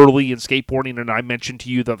 something early in skateboarding, and I mentioned to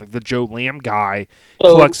you that the Joe Lamb guy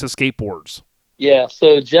collects the skateboards. Yeah,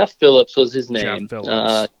 so Jeff Phillips was his name. Jeff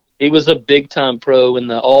Phillips. He was a big time pro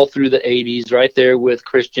all through the 80s, right there with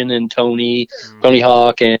Christian and Tony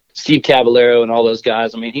Hawk and Steve Caballero and all those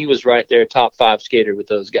guys. I mean, he was right there, top 5 skater with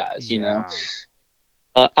those guys, you know.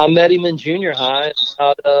 I met him in junior high,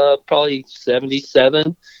 about probably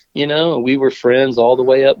 77, you know, and we were friends all the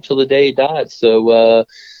way up until the day he died. So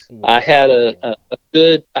I had a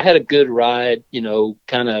good ride, you know,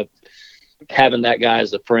 kind of having that guy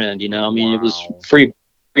as a friend, you know. I mean, it was free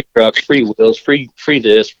trucks, free wheels, free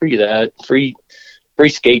this, free that, free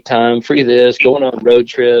skate time, free this, going on road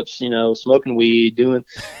trips, you know, smoking weed, doing,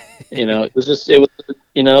 you know, it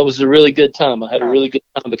was a really good time. I had a really good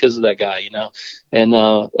time because of that guy, you know, and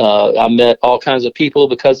I met all kinds of people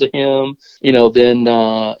because of him, you know. Then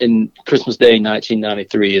in Christmas Day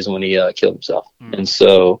 1993 is when he killed himself, and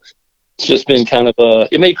so it's just been kind of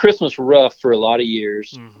it made Christmas rough for a lot of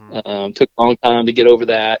years. Took a long time to get over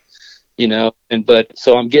that. You know,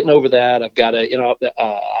 so I'm getting over that. I've got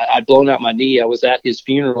I'd blown out my knee. I was at his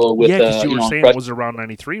funeral with, because you were saying it was around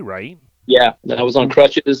 93, right? Yeah. I was on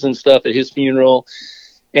crutches and stuff at his funeral.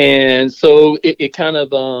 And so it kind of,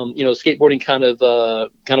 you know, skateboarding kind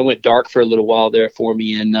of went dark for a little while there for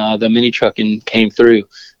me. And, the mini trucking came through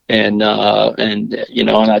and, you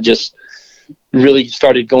know, and I just really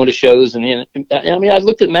started going to shows, and I mean, I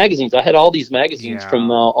looked at magazines. I had all these magazines from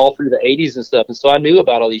all through the 80s and stuff, and so I knew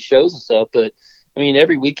about all these shows and stuff. But I mean,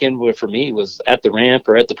 every weekend for me was at the ramp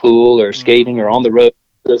or at the pool or skating or on the road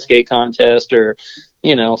to a skate contest or,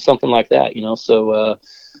 you know, something like that. You know, so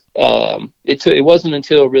it wasn't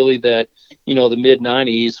until really that, you know, the mid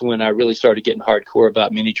 90s when I really started getting hardcore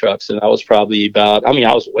about mini trucks, and I was probably about, I mean,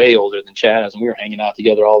 I was way older than Chaz, and we were hanging out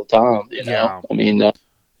together all the time. You know, I mean.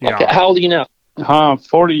 Okay, how old are you now?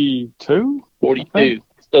 42. 42.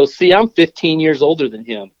 So, see, I'm 15 years older than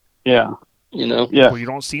him. Yeah. You know? Yeah. Well, you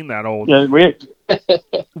don't seem that old. Yeah,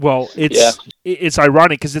 well, it's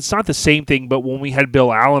ironic because it's not the same thing, but when we had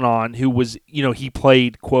Bill Allen on, who was, you know, he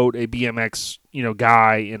played, quote, a BMX, you know,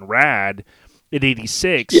 guy in Rad in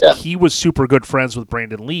 86, he was super good friends with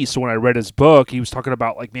Brandon Lee. So when I read his book, he was talking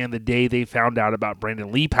about, like, man, the day they found out about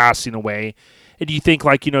Brandon Lee passing away, and you think,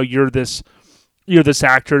 like, you know, you're this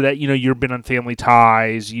actor that, you know, you've been on Family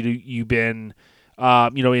Ties, you've been,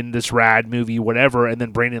 you know, in this Rad movie, whatever, and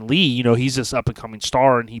then Brandon Lee, you know, he's this up-and-coming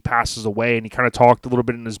star, and he passes away, and he kind of talked a little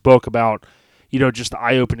bit in his book about, you know, just the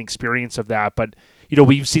eye-opening experience of that. But, you know,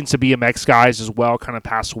 we've seen some BMX guys as well kind of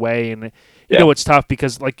pass away, and, you know, it's tough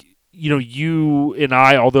because, like, you know, you and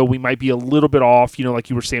I, although we might be a little bit off, you know, like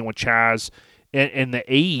you were saying with Chaz, and the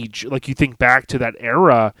age, like, you think back to that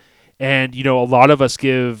era. And, you know, a lot of us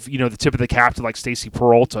give, you know, the tip of the cap to, like, Stacy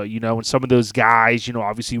Peralta, you know, and some of those guys, you know,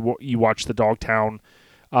 obviously you watch the Dogtown,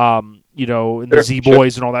 you know, and the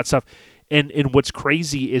Z-Boys and all that stuff. And what's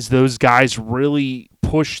crazy is those guys really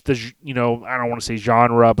push the, you know, I don't want to say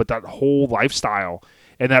genre, but that whole lifestyle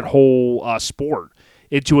and that whole sport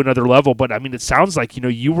into another level. But, I mean, it sounds like, you know,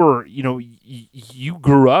 you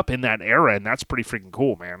grew up in that era, and that's pretty freaking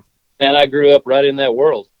cool, man. And I grew up right in that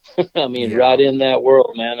world. I mean, right in that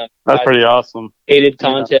world, man. That's pretty awesome. Skated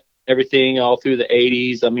contest everything all through the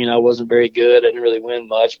 80s. I mean, I wasn't very good. I didn't really win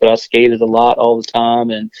much, but I skated a lot all the time.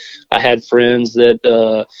 And I had friends that,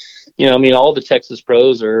 I mean, all the Texas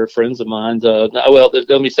pros are friends of mine. Well,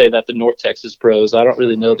 let me say that the North Texas pros. I don't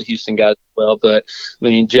really know the Houston guys well, but I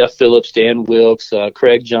mean, Jeff Phillips, Dan Wilkes,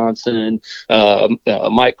 Craig Johnson,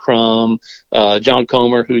 Mike Crum, John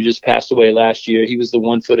Comer, who just passed away last year. He was the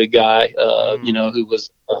one-footed guy, who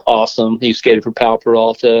was awesome. He skated for Pal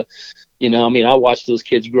Peralta. I mean, I watched those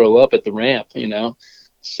kids grow up at the ramp,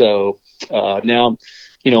 So now,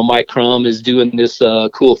 Mike Crum is doing this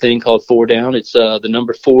cool thing called 4 Down. It's the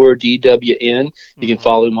number 4 DWN. You can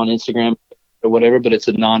follow him on Instagram or whatever, but it's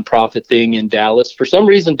a nonprofit thing in Dallas. For some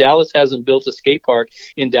reason, Dallas hasn't built a skate park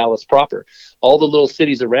in Dallas proper. All the little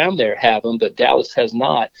cities around there have them, but Dallas has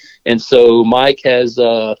not. And so Mike has,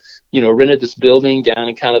 rented this building down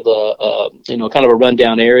in kind of a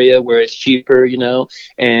rundown area where it's cheaper,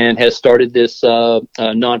 and has started this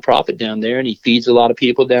nonprofit down there. And he feeds a lot of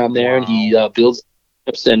people down there, and he builds.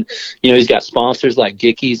 And he's got sponsors like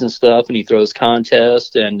Dickies and stuff, and he throws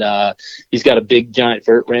contests, and he's got a big giant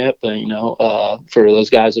vert ramp, for those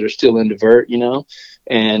guys that are still into vert,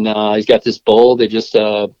 and he's got this bowl. They just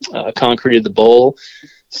concreted the bowl.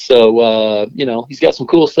 So, he's got some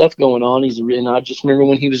cool stuff going on. And I just remember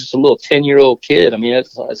when he was just a little 10-year-old kid. I mean,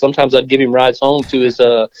 sometimes I'd give him rides home to his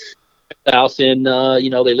house in,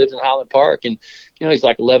 they lived in Highland Park, and, he's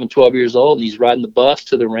like 11, 12 years old, and he's riding the bus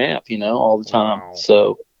to the ramp, all the time. Wow.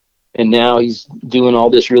 So, and now he's doing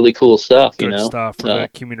all this really cool stuff, Good stuff for the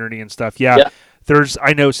community and stuff. Yeah.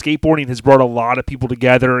 I know skateboarding has brought a lot of people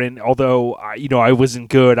together, and although, I wasn't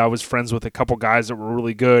good, I was friends with a couple guys that were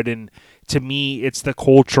really good, and to me, it's the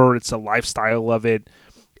culture, it's the lifestyle of it,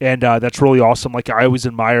 and that's really awesome. Like, I always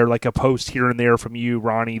admire, like, a post here and there from you,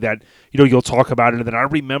 Ronnie, that, you'll talk about it, and then I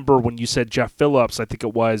remember when you said Jeff Phillips, I think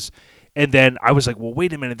it was, and then I was like, well,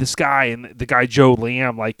 wait a minute, this guy, and the guy Joe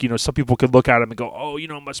Lamb, like, some people could look at him and go, oh, it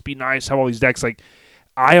must be nice, have all these decks. Like,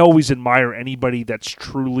 I always admire anybody that's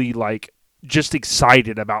truly, like, just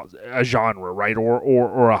excited about a genre, right,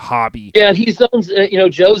 or a hobby. Yeah, he zones.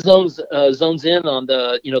 Joe zones in on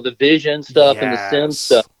the the vision stuff and the sim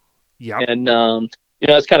stuff. Yeah, and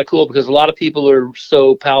it's kind of cool because a lot of people are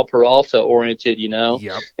so Pal Peralta oriented,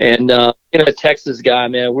 Yep. And a Texas guy,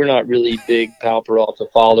 man, we're not really big Pal Peralta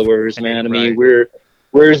followers, man. I mean, we're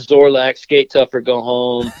Zorlak, skate tougher, go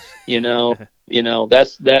home.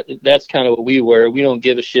 That's kind of what we were. We don't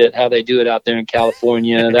give a shit how they do it out there in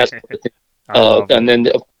California. That's and then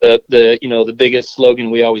the biggest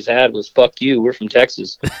slogan we always had was "Fuck you, we're from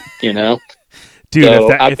Texas," Dude,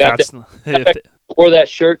 so I wore that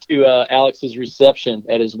shirt to Alex's reception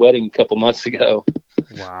at his wedding a couple months ago.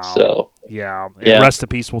 Wow. So yeah. Rest in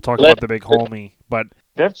peace. We'll talk about the big homie, but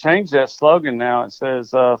they've changed that slogan now. It says,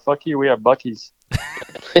 "Fuck you, we have Buc-ee's."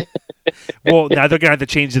 Well, now they're gonna have to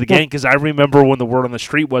change it again because I remember when the word on the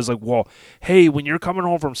street was like, "Well, hey, when you're coming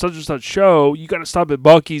home from such and such show, you got to stop at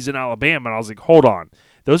Buc-ee's in Alabama." And I was like, "Hold on,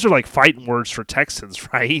 those are like fighting words for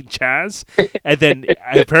Texans, right, Chaz?" And then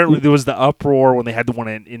apparently there was the uproar when they had the one,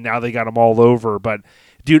 and now they got them all over. But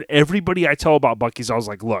dude, everybody I tell about Buc-ee's, I was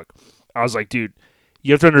like, dude,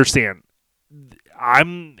 you have to understand.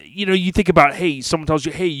 You think about, hey, someone tells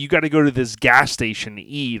you, hey, you got to go to this gas station to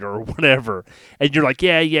eat or whatever. And you're like,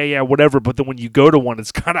 yeah, whatever. But then when you go to one,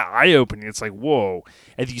 it's kind of eye-opening. It's like, whoa.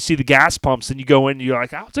 And you see the gas pumps and you go in and you're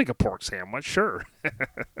like, I'll take a pork sandwich, sure.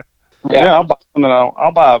 Yeah,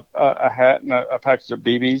 I'll buy a hat and a package of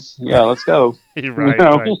BBs. Yeah, let's go.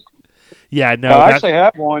 Right. Yeah, no. I actually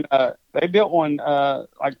have one. They built one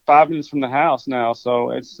like 5 minutes from the house now.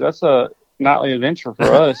 So that's a nightly adventure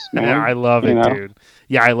for us, man. Yeah, I love it, dude.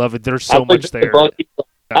 Yeah, I love it. There's so much there.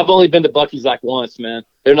 I've only been to Buc-ee's like once, man.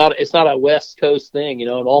 It's not a West Coast thing, and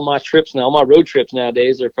all my trips now, all my road trips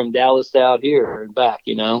nowadays are from Dallas to out here and back,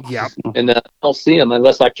 Yeah. And I don't see them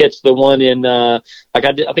unless I catch the one in, I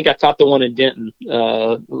think I caught the one in Denton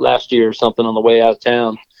last year or something on the way out of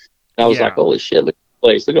town. And I was like, holy shit, look at this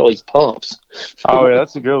place. Look at all these pumps. Oh, yeah,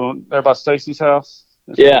 that's a good one. There by Stacy's house.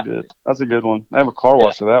 That's a good one. They have a car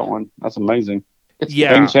wash for that one. That's amazing.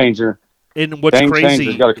 Yeah. Game changer. And what's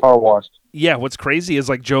crazy, got a car wash. Yeah, what's crazy is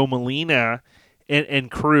like Joe Molina and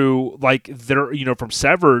crew, like they're from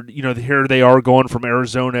Severed, here they are going from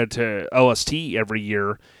Arizona to LST every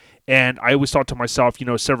year. And I always thought to myself,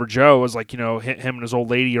 Severed Joe was like, him and his old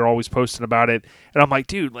lady are always posting about it. And I'm like,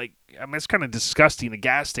 dude, like, I mean, it's kind of disgusting, a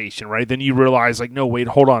gas station, right? Then you realize, like, no, wait,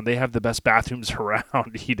 hold on. They have the best bathrooms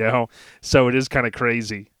around, So it is kind of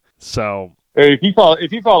crazy. So if you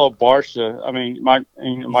follow Barsha, I mean, Mike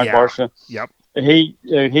Barsha. Yep.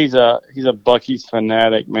 He's a Buc-ee's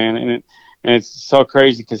fanatic, man, and it's so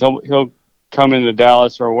crazy because come into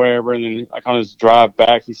Dallas or wherever, and then like on his drive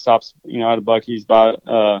back, he stops, at a Buc-ee's by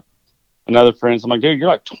another friend. So I'm like, dude, you're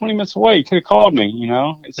like 20 minutes away. You could have called me.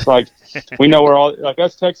 It's like we know where all like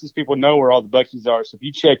us Texas people know where all the Buc-ee's are. So if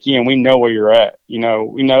you check in, we know where you're at. We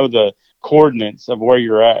know the coordinates of where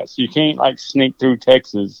you're at. So you can't like sneak through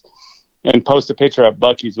Texas and post a picture at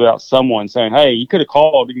Buc-ee's without someone saying, hey, you could have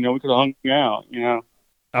called. We could have hung out.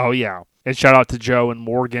 Oh yeah. And shout out to Joe and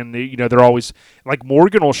Morgan. They're always like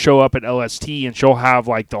Morgan will show up at LST and she'll have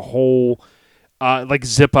like the whole like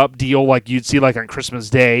zip up deal like you'd see like on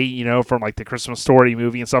Christmas Day, from like the Christmas Story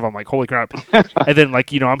movie and stuff. I'm like, holy crap. And then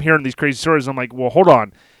like, I'm hearing these crazy stories. I'm like, well, hold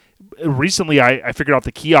on. Recently I figured out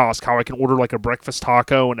the kiosk, how I can order like a breakfast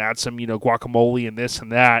taco and add some, guacamole and this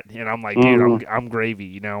and that. And I'm like, dude, I'm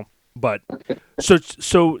gravy, But so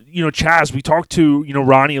Chaz, we talked to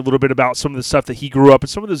Ronnie a little bit about some of the stuff that he grew up and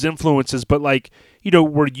some of those influences, but like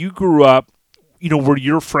where you grew up, were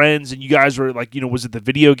your friends and you guys were like was it the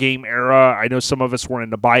video game era? I know some of us were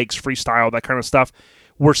into bikes, freestyle, that kind of stuff.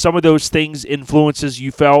 Were some of those things influences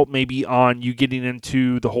you felt maybe on you getting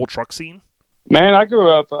into the whole truck scene? Man, I grew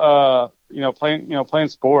up playing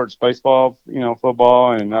sports, baseball,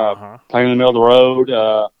 football, and playing in the middle of the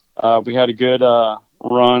road. We had a good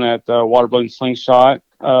run at water balloon slingshot.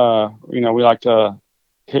 We like to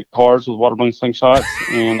hit cars with water balloon slingshots,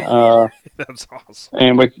 and that's awesome.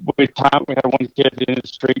 And we had one kid in the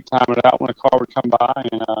street timing it out when a car would come by,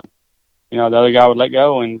 and the other guy would let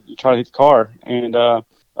go and try to hit the car. And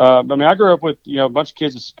I mean, I grew up with a bunch of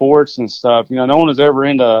kids with sports and stuff. No one was ever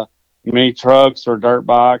into mini trucks or dirt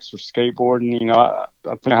bikes or skateboarding. I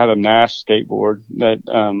think I had a Nash skateboard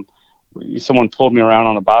that someone pulled me around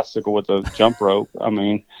on a bicycle with a jump rope. I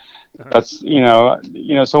mean, that's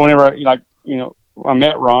so whenever I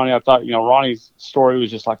met Ronnie, I thought Ronnie's story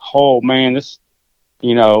was just like, oh man, this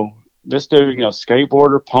dude,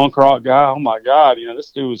 skateboarder, punk rock guy, oh my god, this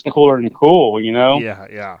dude was cooler than cool.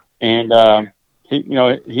 Yeah And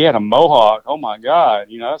he had a mohawk, oh my god,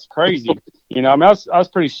 that's crazy. I mean, I was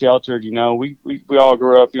pretty sheltered. We all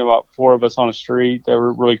grew up, about 4 of us on the street that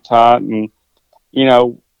were really tight, and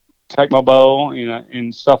Tecmo Bowl,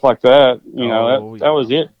 and stuff like that. That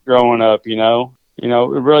was it growing up. It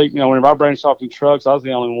really, whenever I branched off in trucks, I was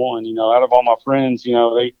the only one. Out of all my friends,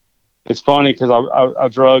 it's funny because I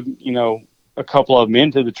drug a couple of them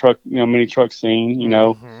into the truck, mini truck scene.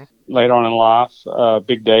 Later on in life,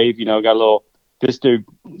 Big Dave, this dude,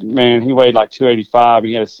 man, he weighed like 285.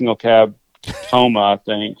 He had a single cab Tacoma, I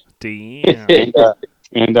think. Damn.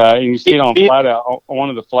 And you see it on flat out, on one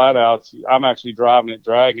of the flat outs. I'm actually driving it,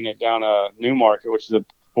 dragging it down Newmarket, which is a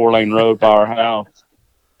 4-lane road by our house.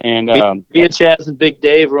 And me and Chaz and Big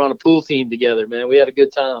Dave were on a pool team together, man. We had a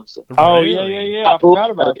good time. So. Oh yeah. I forgot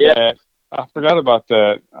about that. I forgot about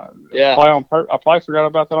that. Yeah. I probably forgot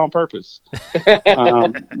about that on purpose.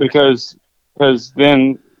 Because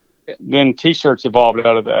then T-shirts evolved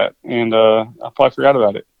out of that, and I probably forgot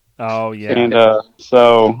about it. Oh yeah. And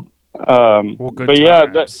so. Well, good but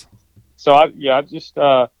times. I just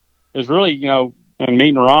it was really and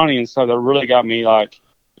meeting Ronnie and stuff that really got me like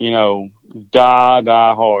die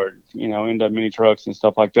hard into mini trucks and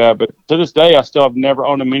stuff like that. But to this day, I still have never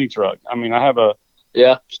owned a mini truck. I mean, I have a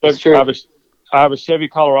I have a Chevy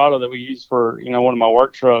Colorado that we use for one of my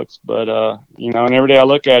work trucks. But and every day I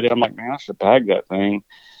look at it, I'm like, man, I should bag that thing.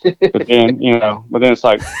 But then it's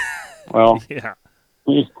like, well, yeah.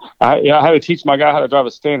 I had to teach my guy how to drive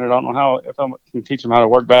a Standard. I don't know if I can teach him how to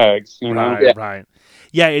work bags. Right.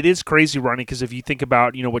 Yeah, it is crazy, Ronnie, because if you think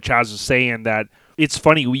about what Chaz was saying, that it's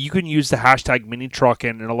funny, you can use the hashtag mini truck,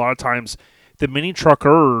 and a lot of times the mini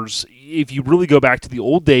truckers, if you really go back to the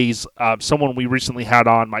old days, someone we recently had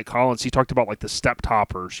on, Mike Collins, he talked about like the step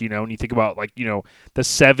toppers, and you think about like the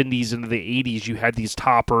 70s into the 80s, you had these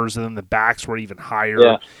toppers, and then the backs were even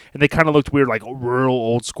higher, and they kind of looked weird, like real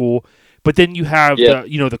old school. But then you have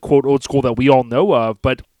the quote old school that we all know of,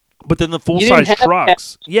 but then the full size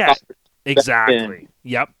trucks. Yeah. Exactly.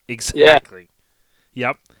 Yep. Exactly.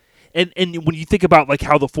 Yep. And when you think about like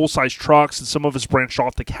how the full size trucks and some of us branched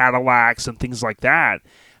off the Cadillacs and things like that,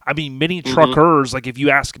 I mean, mini truckers, like if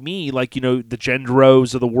you ask me, like, the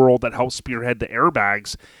Gendros of the world that helped spearhead the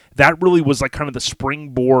airbags, that really was like kind of the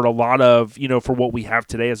springboard a lot of, for what we have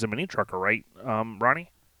today as a mini trucker, right,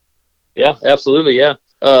 Ronnie? Yeah, absolutely. Yeah.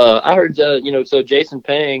 I heard, so Jason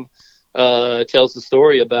Pang tells the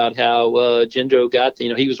story about how Gendro got,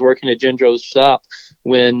 he was working at Gendro's shop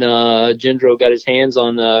when Gendro got his hands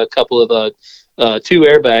on a couple of 2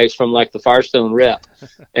 airbags from like the Firestone rep.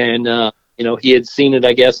 And, he had seen it,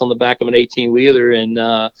 I guess, on the back of an 18-wheeler.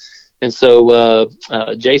 And so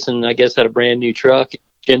Jason, I guess, had a brand new truck.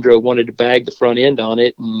 Gendro wanted to bag the front end on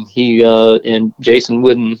it, and and Jason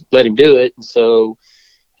wouldn't let him do it. And so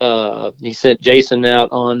he sent Jason out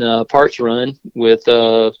on a parts run with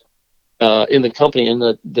in the company in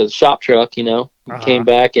the shop truck. Came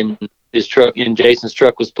back, and his truck and Jason's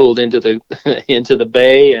truck was pulled into the into the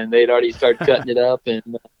bay, and they'd already started cutting it up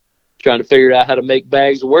and trying to figure out how to make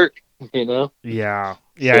bags work. Yeah,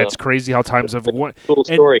 So, it's crazy how times have one. Cool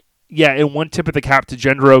story. Yeah, and one tip of the cap to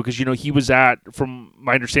Gendro, because he was from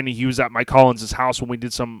my understanding, he was at Mike Collins' house when we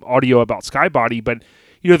did some audio about Skybody. But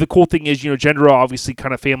the cool thing is, Gendro obviously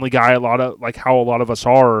kind of family guy, a lot of like how a lot of us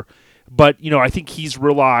are. But I think he's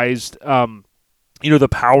realized, the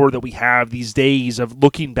power that we have these days of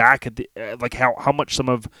looking back at like how much some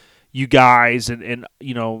of you guys and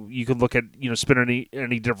you can look at spin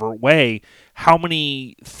any different way, how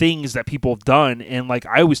many things that people have done. And like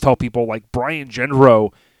I always tell people, like Brian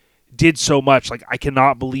Gendro did so much. Like I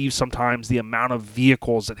cannot believe sometimes the amount of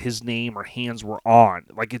vehicles that his name or hands were on.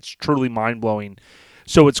 Like it's truly mind-blowing.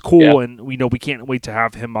 So it's cool, and we can't wait to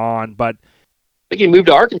have him on. But I think he moved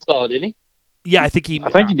to Arkansas, didn't he? yeah, I think he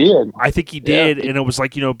did. I think he did, and it was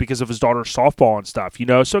like because of his daughter's softball and stuff.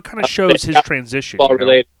 So it kind of shows his transition.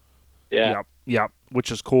 Related. Yeah,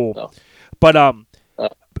 which is cool. Oh. But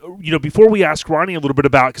before we ask Ronnie a little bit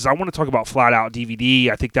about, because I want to talk about Flat Out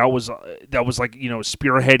DVD. I think that was like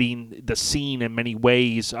spearheading the scene in many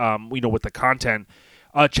ways. With the content.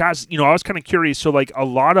 Chaz, I was kind of curious. So like a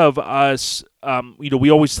lot of us,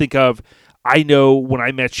 we always think of. I know when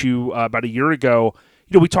I met you about a year ago,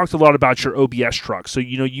 we talked a lot about your OBS truck. So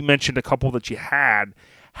you mentioned a couple that you had.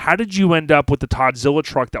 How did you end up with the Toddzilla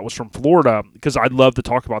truck that was from Florida? Because I'd love to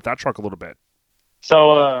talk about that truck a little bit.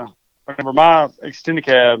 So, whenever my extended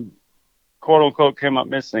cab, quote unquote, came up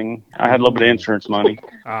missing, I had a little bit of insurance money.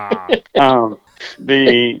 Then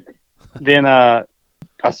I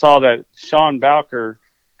saw that Sean Bowker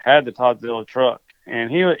had the Toddzilla truck, and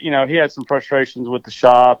he had some frustrations with the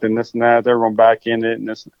shop and this and that. They were going back in it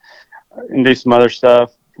and do some other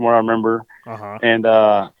stuff from what I remember. And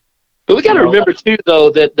but we got to remember too, though,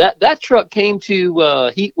 that truck came to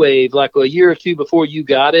Heatwave like a year or two before you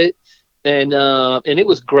got it, and it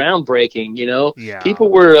was groundbreaking.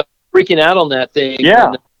 People were freaking out on that thing.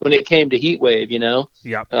 When it came to Heatwave,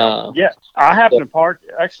 I happened to park.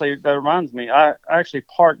 Actually, that reminds me. I actually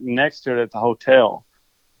parked next to it at the hotel,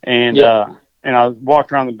 and I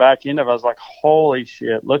walked around the back end of it. I was like, "Holy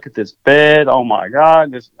shit! Look at this bed! Oh my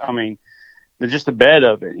god! Just the bed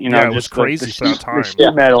of it. It was crazy for that time. The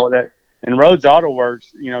sheet metal that." And Rhodes Auto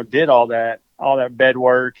Works, did all that bed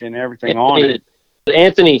work and everything on it.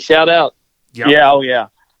 Anthony, shout out. Yep. Yeah, oh yeah.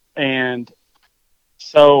 And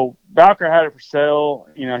so Bowker had it for sale.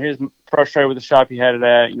 He was frustrated with the shop he had it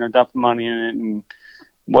at, dumped money in it and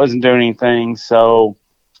wasn't doing anything. So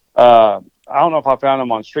I don't know if I found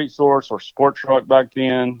him on Street Source or Sport Truck back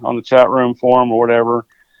then on the chat room forum or whatever,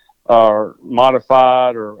 or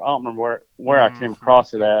Modified, or I don't remember where I came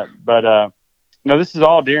across it at. But this is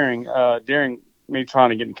all during me trying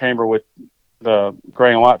to get in Camber with the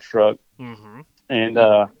gray and white truck, and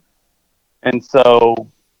so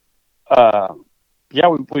we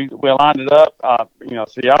lined it up.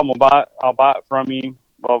 So I'll buy it from you.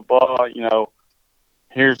 Blah blah.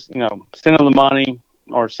 Here's send them the money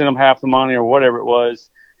or send them half the money or whatever it was,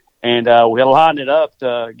 and we lined it up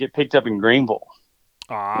to get picked up in Greenville,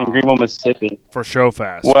 Mississippi, for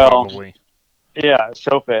Showfest. Well, probably. Yeah,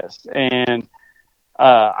 Showfest, and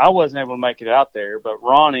I wasn't able to make it out there, but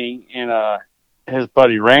Ronnie and his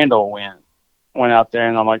buddy Randall went out there,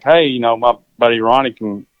 and I'm like, hey, my buddy Ronnie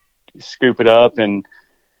can scoop it up, and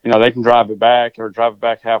they can drive it back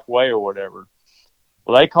halfway or whatever.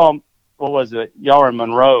 Well, they called. What was it? Y'all were in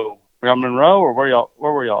Monroe. Were y'all in Monroe, or where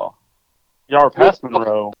were y'all? Y'all were past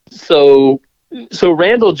Monroe. So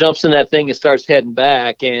Randall jumps in that thing and starts heading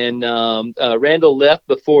back, and Randall left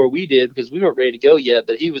before we did because we weren't ready to go yet.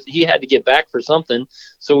 But he had to get back for something,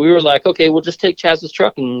 so we were like, okay, we'll just take Chaz's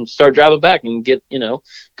truck and start driving back and get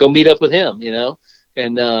go meet up with him,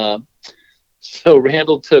 and so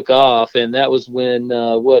Randall took off, and that was when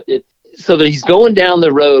so that he's going down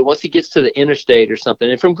the road once he gets to the interstate or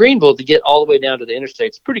something, and from Greenville to get all the way down to the interstate,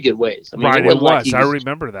 it's pretty good ways. I mean, right, it was. I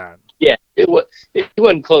remember that. Yeah, it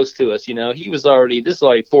wasn't close to us, He was this is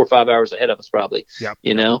already 4 or 5 hours ahead of us, probably. Yep.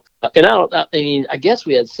 And I guess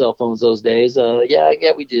we had cell phones those days.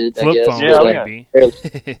 Yeah, we did. Flip I guess. phones, maybe.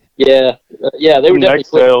 Yeah, they were definitely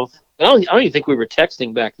sales. I don't even think we were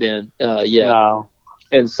texting back then. No.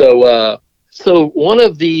 And so one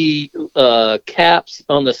of the caps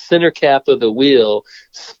on the center cap of the wheel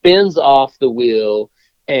spins off the wheel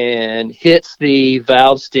and hits the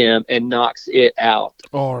valve stem and knocks it out.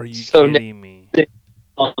 Oh, are you kidding me?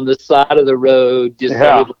 on the side of the road. Just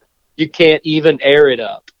you can't even air it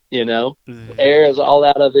up. Air is all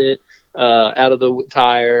out of it, out of the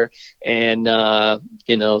tire, and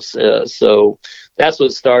so that's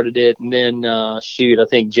what started it. And then I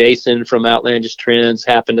think Jason from Outlandish Trends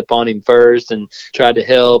happened upon him first and tried to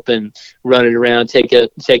help and run it around, take and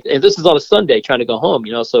this is on a Sunday, trying to go home,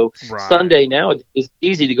 so right. Sunday now it's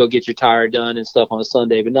easy to go get your tire done and stuff on a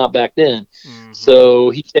Sunday, but not back then. Mm-hmm. So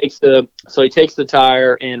he takes the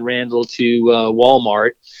tire and Randall to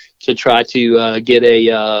Walmart to try to get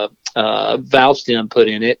a valve stem put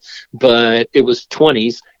in it, but it was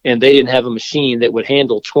 20s, and they didn't have a machine that would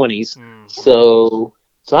handle 20s. Mm-hmm. So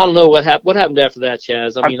I don't know what happened after that,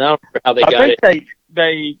 Chaz. I mean, I don't remember how they got it. I think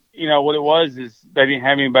they what it was is they didn't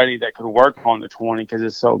have anybody that could work on the 20 because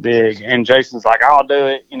it's so big. And Jason's like, I'll do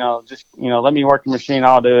it. Just let me work the machine.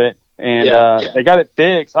 I'll do it. And they got it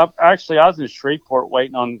fixed. I was in Shreveport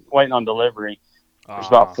waiting on delivery. It was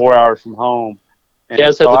about 4 hours from home. And he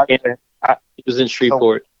was in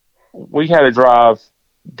Shreveport. So we had to drive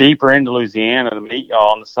deeper into Louisiana to meet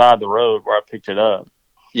y'all on the side of the road where I picked it up.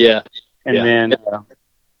 Yeah. And then...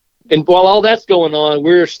 and while all that's going on,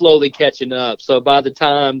 we're slowly catching up. So by the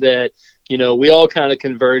time that, we all kind of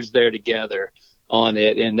converged there together on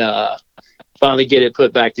it and finally get it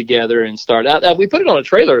put back together and start out. We put it on a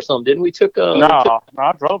trailer or something, didn't we? No,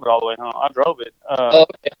 I drove it all the way home. I drove it.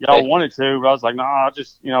 Okay. Y'all wanted to, but I was like, no, I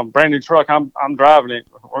just, brand new truck. I'm driving it.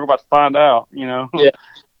 We're about to find out, Yeah.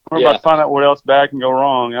 We're about to find out what else bad can go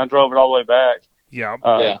wrong. And I drove it all the way back. Yeah.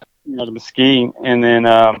 To Mesquite. And then,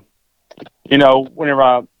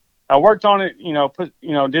 whenever I worked on it,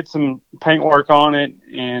 did some paint work on it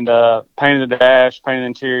and painted the dash, painted the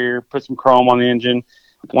interior, put some chrome on the engine,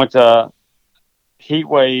 went to Heat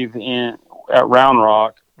Wave at Round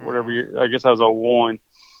Rock, I guess that was 01,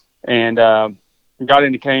 and got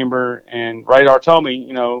into Camber, and Radar told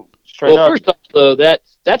me, straight up. First off, though, that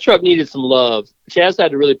truck needed some love. Chaz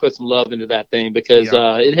had to really put some love into that thing because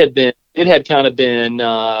it had kind of been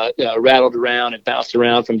rattled around and bounced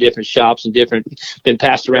around from different shops and been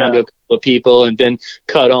passed around to a couple of people and been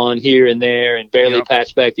cut on here and there and barely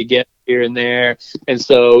patched back together here and there. And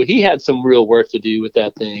so he had some real work to do with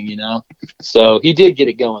that thing, So he did get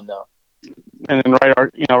it going, though. And then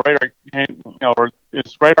Radar came,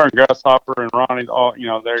 it's Radar and Grasshopper and Ronnie, all,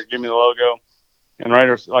 they're giving me the logo. And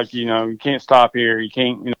Radar's like, you can't stop here. You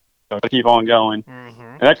can't, keep on going. Mm-hmm.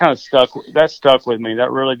 And that kind of stuck with me.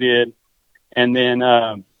 That really did. And then,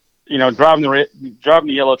 driving the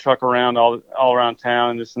yellow truck around all around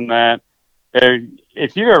town and this and that.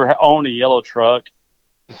 If you ever own a yellow truck,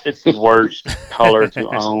 it's the worst color to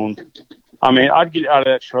own. I mean, I'd get out of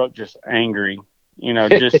that truck just angry,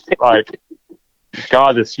 just like,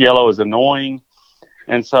 God, this yellow is annoying.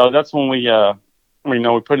 And so that's when we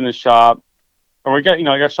put in the shop. And we got,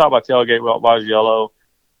 I got shot by tailgate while I was yellow.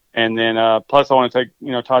 And then, plus I want to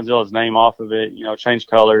take, Todd Zilla's name off of it, change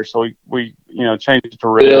colors. So we changed it to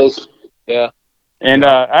red. Yeah. And,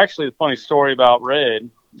 actually the funny story about red,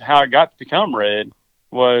 how it got to become red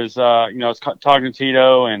was, I was talking to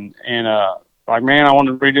Tito and like, man, I want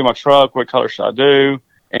to redo my truck. What color should I do?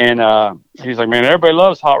 And, he's like, man, everybody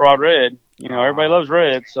loves hot rod red. Everybody loves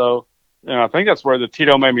red. So, I think that's where the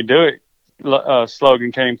Tito made me do it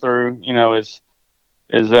slogan came through,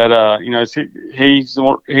 is that he's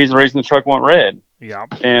the reason the truck went red. Yeah,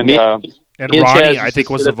 and Ronnie, I think,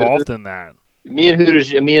 was involved in that. Me and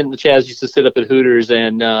Chaz used to sit up at Hooters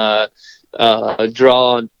and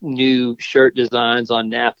draw new shirt designs on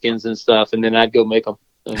napkins and stuff, and then I'd go make them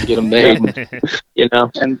and get them made.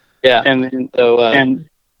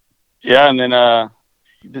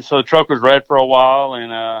 So the truck was red for a while,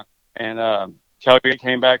 and Tailgate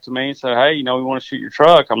came back to me and said, hey, we want to shoot your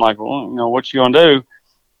truck. I'm like, well, what you gonna do?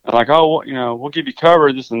 I'm like, oh, we'll give you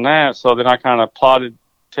cover, this and that. So then I kind of plotted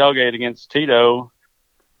Tailgate against Tito,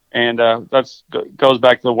 and that's goes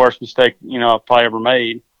back to the worst mistake I've probably ever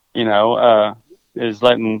made. Is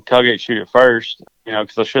letting Tailgate shoot it first.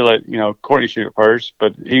 Because I should let Courtney shoot it first.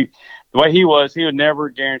 But the way he would never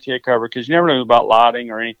guarantee a cover because you never knew about lighting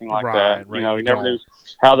or anything like that. Right. He never knew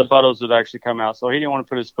how the photos would actually come out. So he didn't want to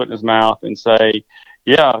put his foot in his mouth and say,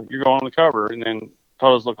 yeah, you're going on the cover, and then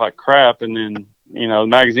photos look like crap, and then the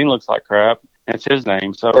magazine looks like crap, and it's his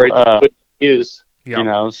name. So, Yeah,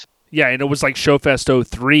 and it was like Showfest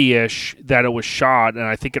 03-ish that it was shot, and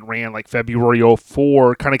I think it ran like February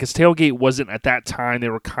 04, kind of because Tailgate wasn't at that time. They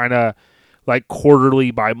were kind of like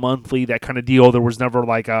quarterly, bi-monthly, that kind of deal. There was never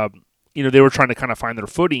like they were trying to kind of find their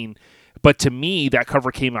footing. But to me, that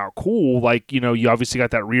cover came out cool. Like, you obviously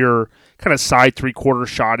got that rear kind of side 3/4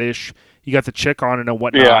 shot-ish. You got the chick on it and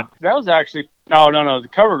whatnot. Yeah, that was actually... No. The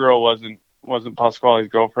cover girl wasn't wasn't Pasquale's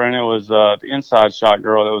girlfriend. It was the inside shot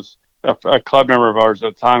girl. That was a club member of ours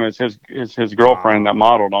at the time. It's his girlfriend that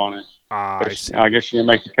modeled on it. I see. I guess she didn't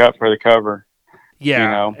make the cut for the cover. Yeah,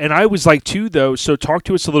 You know? and I was like too though. So talk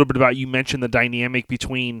to us a little bit about, you mentioned the dynamic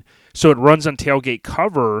between, so it runs on tailgate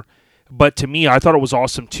cover, but to me I thought it was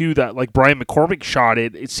awesome too that like Brian McCormick shot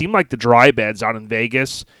it. It seemed like the dry beds out in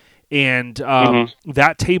Vegas, and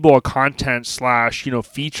that table of content slash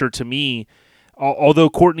feature to me. Although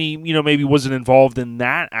Courtney maybe wasn't involved in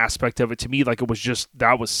that aspect of it, to me like it was just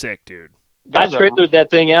that was sick, dude. I trailered that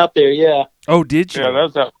thing out there. Yeah. Oh, did you? Yeah,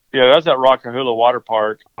 that was at Rockahula Water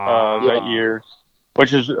Park that year,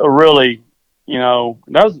 which is a really,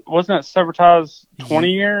 wasn't that Severtide's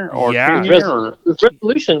 20-year or 10-year? Or? It was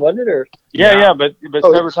Revolution, wasn't it? Or but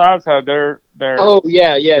Severtide's had their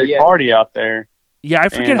party out there. Yeah, I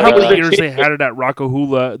forget how many years they had it at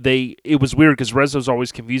Rockahula. It was weird because Rezo's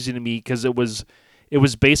always confusing to me because it was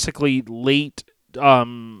basically late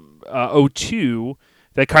 02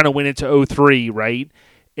 that kind of went into 03, right?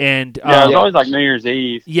 And it was always like New Year's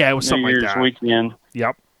Eve. Yeah, it was something New Year's like that. Weekend.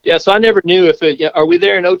 Yep. Yeah, so I never knew if are we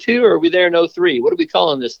there in 02 or are we there in 03? What are we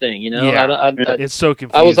calling this thing? Yeah, it's so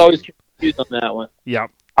confusing. I was always confused on that one.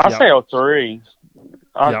 Yep. I'd say 03.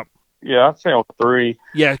 Yep. Yeah, I'd say 03.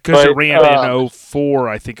 Yeah, because it ran in 04,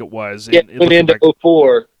 I think it was. Yeah, it went into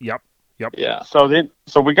 04. Yep. Yeah. So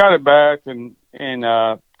we got it back and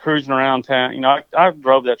cruising around town. I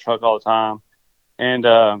drove that truck all the time,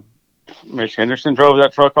 and Mitch Henderson drove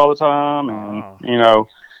that truck all the time, and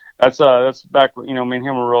that's back. Me and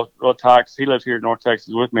him were real tight 'cause he lives here in North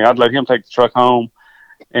Texas with me. I'd let him take the truck home,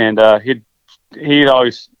 and he'd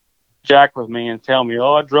always jack with me and tell me,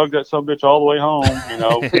 "Oh, I drug that subbitch all the way home."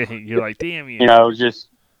 You're like, "Damn you!"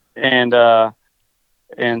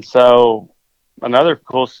 And so another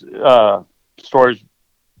cool story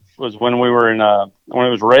was when we were when it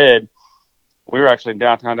was red. We were actually in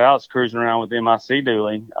downtown Dallas cruising around with the MIC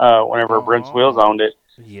dually whenever Brent's Wheels owned it.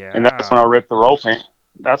 Yeah. And that's when I ripped the roll pan.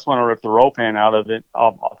 That's when I ripped the roll pan out of it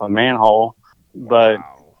off a manhole. But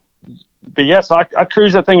yeah, so I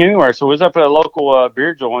cruised that thing anywhere. So it was up at a local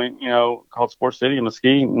beer joint, called Sports City in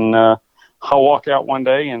Mesquite. And I walk out one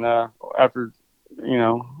day and after,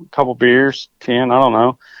 a couple beers, 10, I don't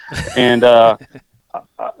know. And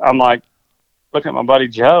I'm like, looking at my buddy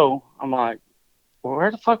Joe. I'm like, well,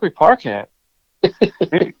 where the fuck we park at?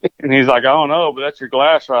 And he's like, I don't know, but that's your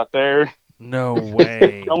glass right there. No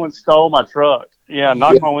way. Someone stole my truck. Yeah,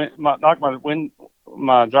 knocked my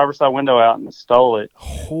driver's side window out and stole it.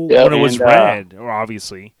 When it was red,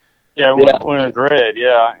 obviously. Yeah, when it was red.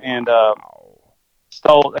 Yeah, and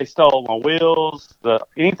they stole my wheels.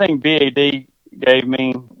 Anything BAD gave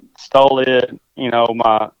me, stole it.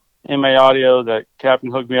 My MA audio that Captain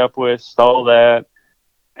hooked me up with, stole that.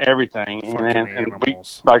 Everything, and we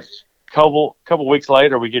like couple weeks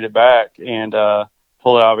later we get it back and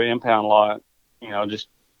pull it out of an impound lot. Just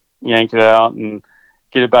yank it out and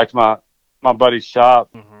get it back to my buddy's shop,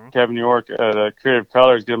 Kevin York at Creative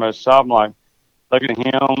Colors. Get him at his shop. I'm like, looking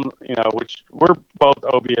at him, which we're both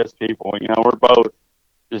OBS people. We're both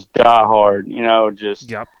just die hard.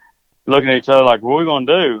 Just looking at each other like, what are we gonna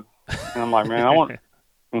do? And I'm like, man, I want.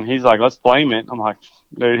 And he's like, let's flame it. I'm like,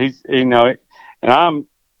 dude, and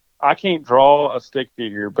I can't draw a stick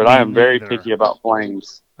figure, but I am very picky about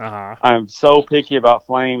flames. I am so picky about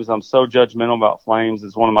flames. I'm so judgmental about flames.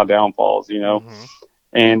 It's one of my downfalls,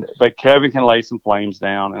 but Kevin can lay some flames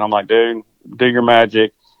down, and I'm like, dude, do your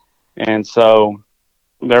magic. And so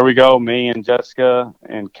there we go. Me and Jessica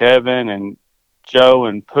and Kevin and Joe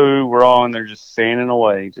and Pooh, we're all in there just sanding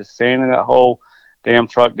away, just sanding that whole damn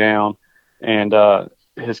truck down. And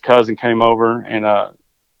his cousin came over and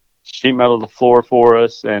sheet metal the floor for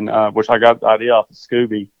us, and which I got the idea off of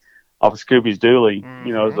Scooby's dually,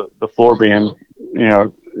 the floor being,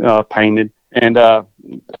 painted and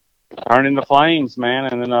turned into flames, man.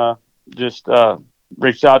 And then just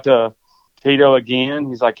reached out to Tito again.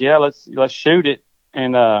 He's like, yeah, let's shoot it,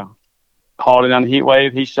 and hauled it on the heat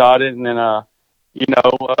wave. He shot it, and then of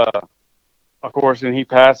course, then he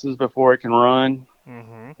passes before it can run,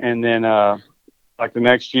 and then like the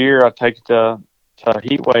next year, I take it to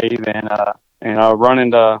heat wave and I run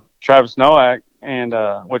into Travis Noack, and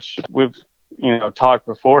which we've talked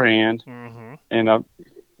beforehand, and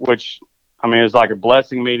which it was like a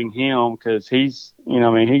blessing meeting him because he's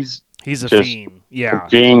he's a fiend, a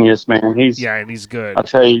genius, man. And he's good. I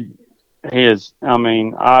tell you, he is.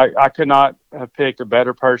 I could not have picked a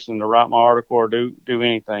better person to write my article or do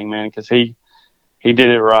anything, man, because he did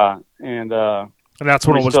it right, and that's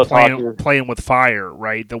when it was playing with fire,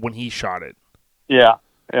 right? That when he shot it. Yeah.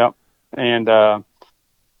 And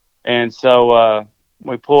so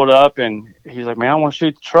we pulled up, and he's like, "Man, I want to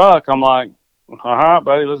shoot the truck." I'm like, "All right,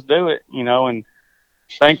 buddy, let's do it." And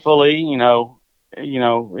thankfully,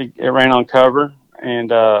 it ran on cover,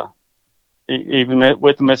 and even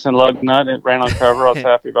with the missing lug nut, it ran on cover. I was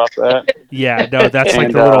happy about that. Yeah, no, that's like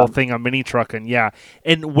And, the little thing on mini trucking. Yeah,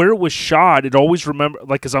 and where it was shot, it always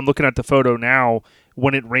because I'm looking at the photo now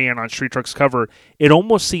when it ran on Street Truck's cover, it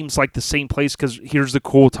almost seems like the same place. Because here's the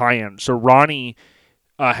cool tie-in. So Ronnie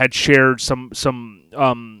had shared some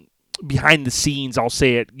behind the scenes, I'll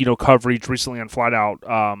say it, coverage recently on Flat Out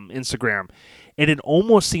Instagram, and it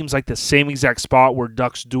almost seems like the same exact spot where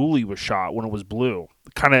Duck's Dually was shot when it was blue.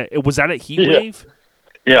 Was that at Heat Wave?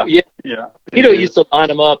 Yeah. Used to line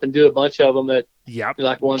them up and do a bunch of them at Yep.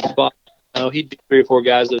 like one spot. He'd do 3 or 4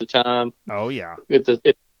 guys at a time. Oh yeah. If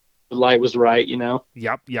the light was right,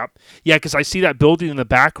 Yep. Yeah, because I see that building in the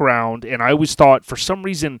background, and I always thought for some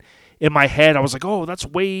reason in my head I was like, oh, that's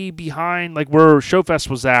way behind like where Showfest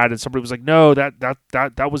was at, and somebody was like, no,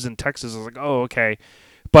 that was in Texas. I was like, oh, okay.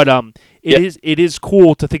 But it is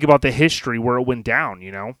cool to think about the history where it went down.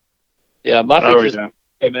 Yeah, my pictures.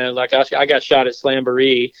 Hey man, like I got shot at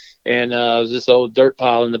Slamboree, and it was this old dirt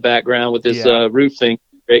pile in the background with this roof thing,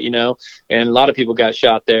 and a lot of people got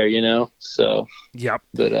shot there, So yep.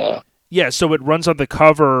 But yeah, so it runs on the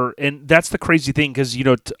cover, and that's the crazy thing because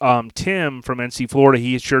Tim from NC Florida,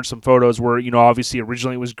 he shared some photos where obviously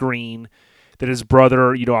originally it was green, that his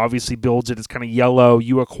brother obviously builds it, it's kind of yellow.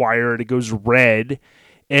 You acquire it, it goes red.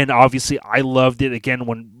 And obviously, I loved it again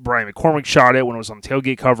when Brian McCormick shot it when it was on the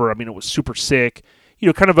tailgate cover. I mean, it was super sick.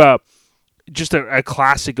 Kind of a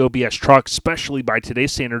classic OBS truck, especially by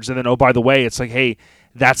today's standards. And then, oh, by the way, it's like, hey,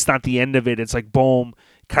 that's not the end of it. It's like, boom,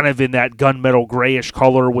 kind of in that gunmetal grayish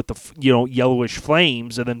color with the yellowish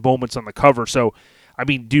flames, and then boom, it's on the cover. So, I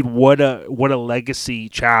mean, dude, what a legacy,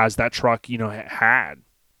 Chaz, that truck had.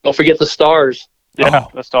 Don't forget the stars. Yeah,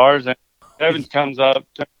 the stars. And Evans comes up,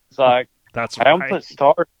 it's like, that's right. I'm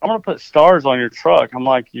gonna put stars on your truck. I'm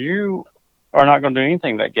like, you are not gonna do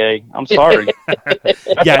anything that gay. I'm sorry.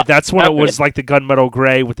 Yeah, that's when it was like the gunmetal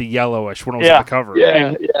gray with the yellowish when it was on the cover.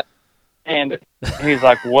 Yeah. And he's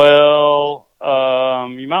like, well,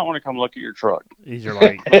 you might want to come look at your truck. You're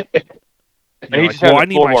like, well, I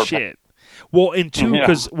need my shit. Well, and two,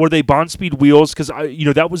 because were they Bond Speed wheels? Because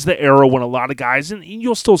that was the era when a lot of guys, and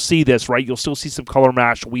you'll still see this, right? You'll still see some color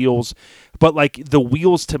matched wheels, but like the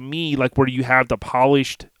wheels to me, like where you have the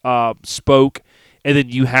polished spoke, and then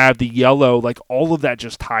you have the yellow, like all of that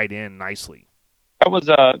just tied in nicely. That was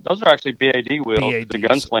those are actually BAD wheels, BADs. the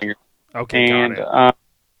Gunslinger. Okay, and got it.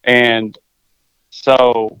 And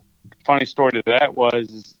so, funny story to that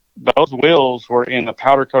was those wheels were in the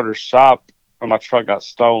powder coater's shop when my truck got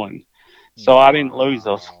stolen. So I didn't lose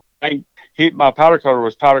those. My powder coater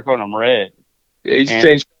was powder coating them red. Yeah, he's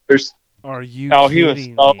changed colors. Are you? No, he was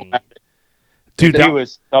so me? mad. Dude, He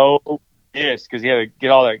was so pissed because he had to get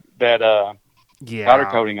all that powder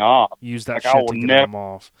coating off. Use that Like, shit to get them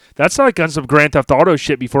off. That's like on some Grand Theft Auto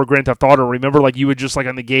shit before Grand Theft Auto. Remember, like you would just like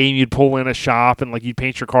on the game, you'd pull in a shop and like you'd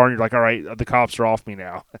paint your car, and you're like, all right, the cops are off me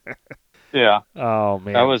now. Yeah. Oh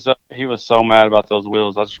man. That was he was so mad about those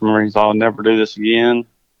wheels. I just remember he's all, I'll never do this again.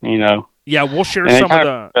 Yeah, we'll share And some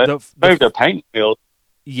of the paint wheels.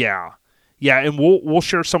 Yeah, and we'll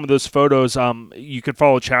share some of those photos. You can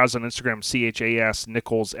follow Chaz on Instagram, CHAS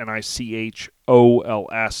Nichols, NICHOLS,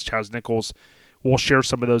 Chaz Nichols. We'll share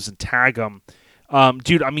some of those and tag them,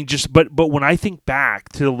 dude. I mean, but when I think back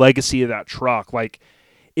to the legacy of that truck, like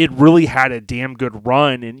it really had a damn good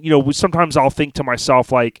run. And sometimes I'll think to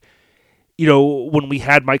myself, like, when we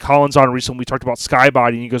had Mike Collins on recently, we talked about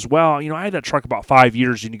Skybody, and he goes, well, I had that truck about 5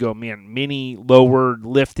 years, and you go, man, mini, lowered,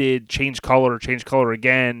 lifted, change color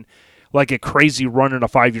again, like a crazy run in a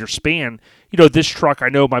 5-year span. This truck, I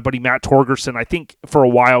know my buddy Matt Torgerson, I think for a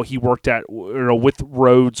while he worked at, with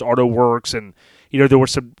Rhodes Auto Works, and, there was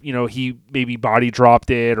some, he maybe body dropped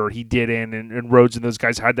it or he didn't, and Rhodes and those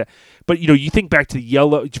guys had that. But, you think back to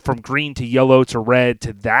yellow, from green to yellow to red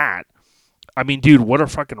to that. I mean, dude, what a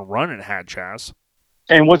fucking run it had, Chaz.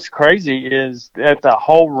 And what's crazy is that the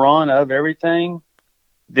whole run of everything,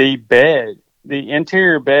 the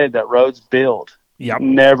interior bed that Rhodes built,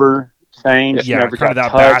 never changed, never got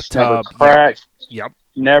touched, never cracked,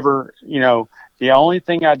 never, the only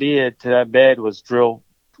thing I did to that bed was drill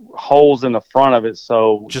holes in the front of it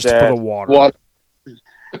for the water.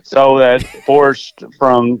 So that Forrest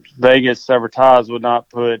from Vegas Sever Ties would not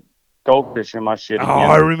put goldfish in my shit again.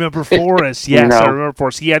 I remember Forrest. Yes, I remember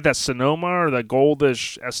Forrest. He had that Sonoma or the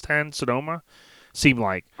goldish S10 Sonoma. Seemed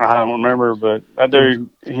like. I don't remember, but I do.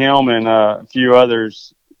 Him and a few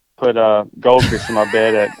others put goldfish in my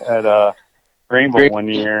bed at Greenville one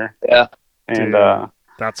year. Yeah. And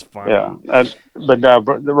that's funny. yeah,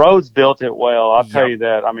 but the roads built it well. I'll tell you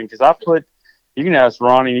that. I mean, because you can ask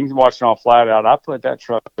Ronnie, you can watch it on Flat Out. I put that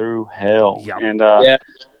truck through hell, and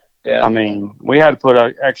Yeah. I mean, we had to put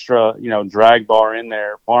an extra, drag bar in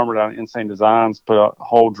there. Farmer down at Insane Designs put a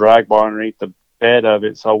whole drag bar underneath the bed of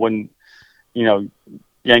it, so I wouldn't,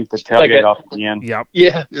 yank the tailgate off again. Yep.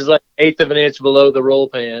 Yeah, just like 1/8 of an inch below the roll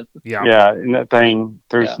pan. Yeah. Yeah, and that thing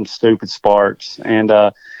threw some stupid sparks. And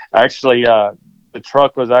actually, the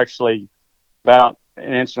truck was actually about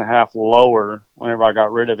 1.5 inches lower whenever I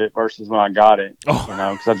got rid of it versus when I got it. Oh.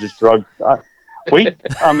 Because I just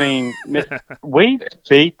we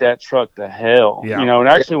beat that truck to hell. Yeah. And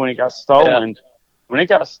actually when it got stolen,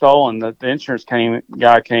 the insurance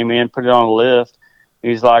guy came in, put it on a lift.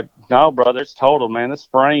 He's like, "No, brother, it's total, man. This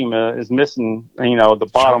frame is missing, the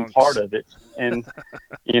bottom part of it." And,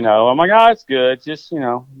 I'm like, "Oh, it's good. Just,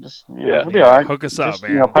 it'll be all right. Hook us just, up,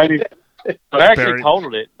 man." Pay me. They actually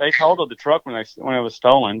totaled it. They totaled the truck when it was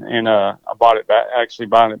stolen, and I bought it back. Actually,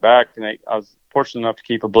 buying it back, and I was fortunate enough to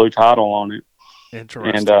keep a blue title on it.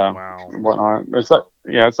 Interesting. And Wow.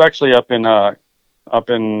 It's actually up in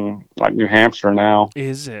like New Hampshire now.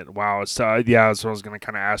 Is it? Wow. So that's what I was going to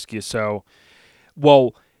kind of ask you. So,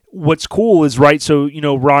 well, what's cool is, right, so,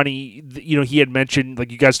 Ronnie, he had mentioned,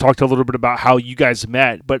 like, you guys talked a little bit about how you guys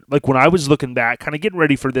met, but, like, when I was looking back, kind of getting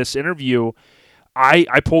ready for this interview,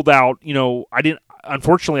 I pulled out,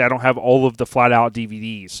 unfortunately, I don't have all of the Flat Out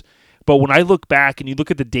DVDs, but when I look back and you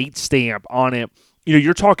look at the date stamp on it,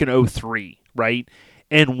 you're talking 2003, right?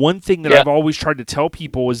 And one thing that I've always tried to tell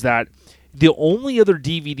people is that the only other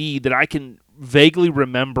DVD that I can vaguely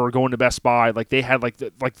remember going to Best Buy, like they had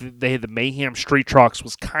they had the Mayhem Street Trucks,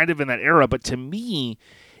 was kind of in that era. But to me,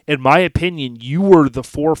 in my opinion, you were the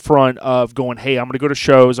forefront of going, hey, I'm going to go to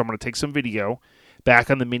shows, I'm going to take some video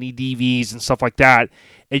back on the mini DVs and stuff like that,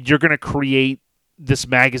 and you're going to create this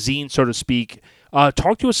magazine, so to speak.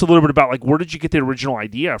 Talk to us a little bit about, like, where did you get the original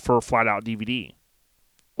idea for a Flat Out DVD?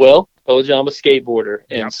 Well, I told you I'm a skateboarder.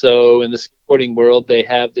 And so in the skateboarding world, they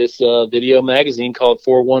have this video magazine called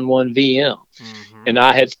 411 VM. Mm-hmm. And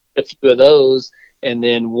I had a few of those. And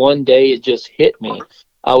then one day it just hit me.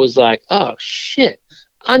 I was like, oh, shit,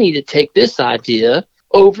 I need to take this idea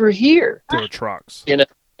over here. To the trucks. And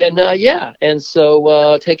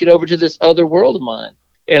so take it over to this other world of mine.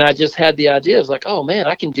 And I just had the idea. I was like, oh, man,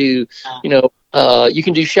 I can do, you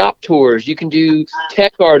can do shop tours. You can do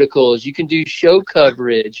tech articles. You can do show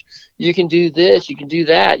coverage. You can do this. You can do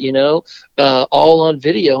that, all on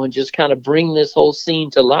video, and just kind of bring this whole scene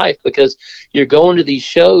to life, because you're going to these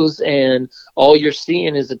shows and all you're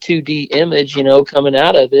seeing is a 2D image, coming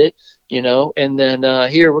out of it. And then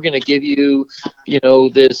here we're going to give you,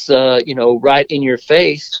 this, right in your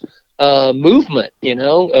face movement,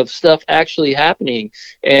 of stuff actually happening.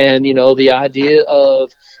 And, the idea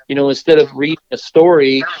of, instead of reading a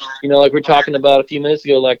story, like we're talking about a few minutes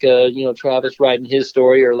ago, like, Travis writing his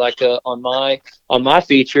story, or like on my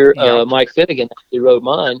feature, Mike Finnegan actually wrote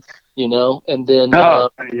mine, and then,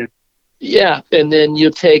 and then you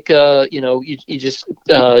take, you just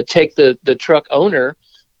take the truck owner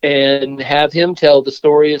and have him tell the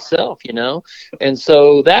story itself, And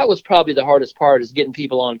so that was probably the hardest part, is getting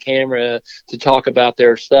people on camera to talk about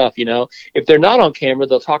their stuff, If they're not on camera,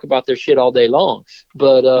 they'll talk about their shit all day long.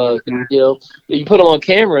 But, you put them on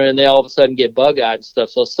camera and they all of a sudden get bug-eyed and stuff.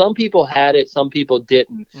 So some people had it, some people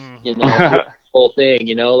didn't, the whole thing,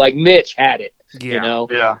 like Mitch had it,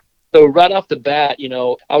 Yeah. So right off the bat,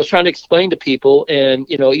 I was trying to explain to people, and,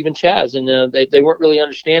 even Chaz, and they weren't really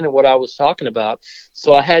understanding what I was talking about.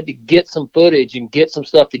 So I had to get some footage and get some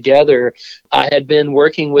stuff together. I had been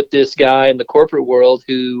working with this guy in the corporate world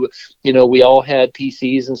who, we all had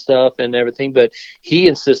PCs and stuff and everything, but he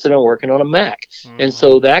insisted on working on a Mac. Mm-hmm. And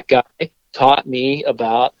so that guy taught me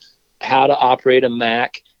about how to operate a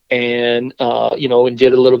Mac. And, and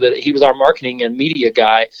did a little bit. He was our marketing and media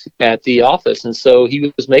guy at the office. And so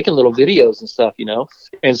he was making little videos and stuff,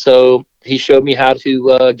 And so he showed me how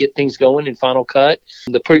to get things going in Final Cut.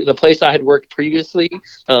 The place I had worked previously,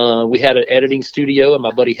 we had an editing studio, and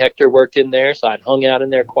my buddy Hector worked in there. So I'd hung out in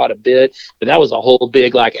there quite a bit. But that was a whole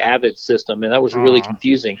big, like, Avid system, and that was really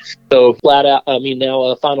confusing. So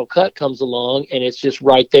now Final Cut comes along, and it's just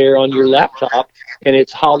right there on your laptop, and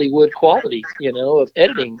it's Hollywood quality, of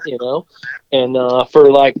editing, and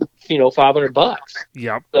for like, $500.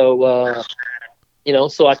 Yep. So,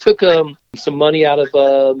 so I took some money out of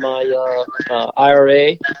my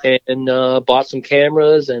IRA and bought some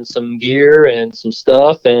cameras and some gear and some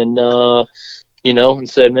stuff, and and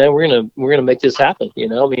said, man, we're gonna make this happen.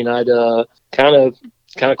 I'd kind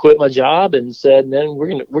of quit my job and said, man,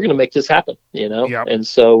 we're gonna make this happen. Yep. And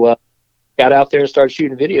so got out there and started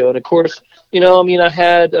shooting video. And of course, I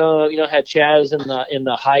had Chaz in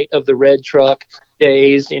the height of the red truck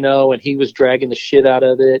days, and he was dragging the shit out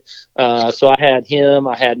of it. So I had him,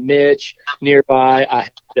 I had Mitch nearby. I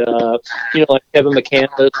had, like Kevin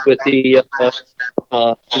McCandless with the,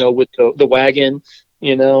 with the wagon,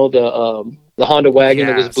 the Honda wagon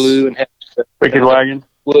that was blue and had Wicked Wagon.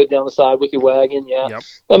 Wood down the side, Wicked Wagon. Yeah. Yep.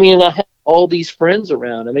 I had all these friends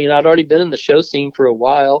around. I'd already been in the show scene for a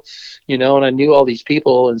while, and I knew all these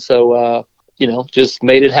people. And so, just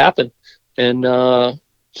made it happen and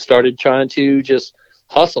started trying to just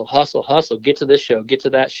hustle, get to this show, get to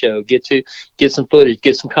that show, get some footage,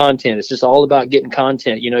 get some content. It's just all about getting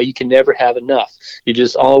content. You can never have enough. You're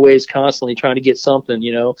just always constantly trying to get something,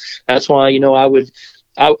 That's why,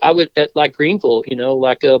 I would at like Greenville,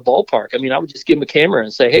 like a ballpark. I would just give them a camera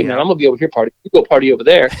and say, hey, man, I'm going to be over here party. You go party over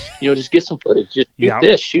there. Just get some footage. Just shoot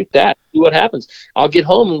this, shoot that, see what happens. I'll get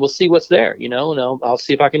home and we'll see what's there, and I'll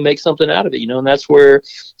see if I can make something out of it, and that's where,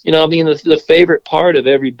 the favorite part of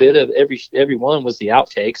every bit of every one was the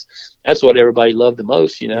outtakes. That's what everybody loved the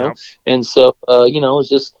most, And so, it's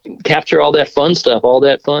just capture all that fun stuff, all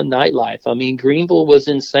that fun nightlife. Greenville was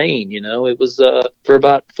insane, It was for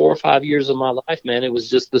about 4 or 5 years of my life, man. It was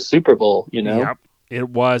just the Super Bowl, Yep. It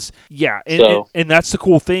was. Yeah. And that's the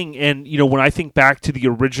cool thing. And, when I think back to the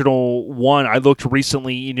original one, I looked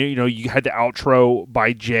recently, you had the outro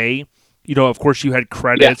by Jay. Of course you had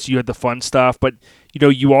credits, you had the fun stuff, but,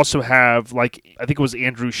 you also have, like, I think it was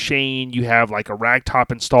Andrew Shane. You have, like, a Ragtop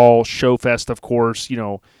Install, Showfest, of course.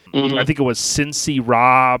 I think it was Cincy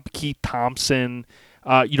Rob, Keith Thompson.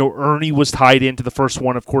 Ernie was tied into the first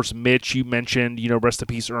one. Of course, Mitch, you mentioned, rest in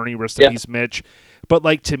peace, Ernie, rest in peace, Mitch. But,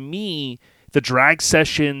 like, to me, the drag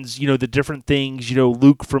sessions, the different things,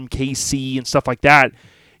 Luke from KC and stuff like that,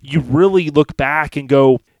 you really look back and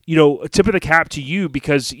go, a tip of the cap to you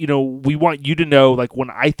because, we want you to know, like, when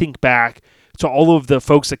I think back to all of the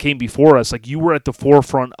folks that came before us, like, you were at the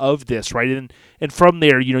forefront of this, right? And from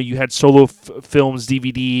there, you had Solo Films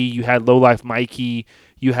DVD, you had Low Life Mikey,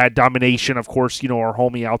 you had Domination, of course, our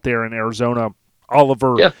homie out there in Arizona,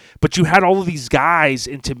 Oliver. Yeah. But you had all of these guys,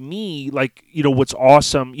 and to me, like, what's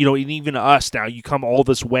awesome, and even us now, you come all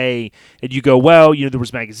this way, and you go, well, there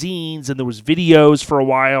was magazines, and there was videos for a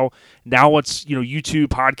while. Now it's, YouTube,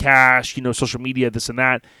 podcast, social media, this and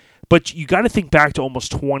that. But you got to think back to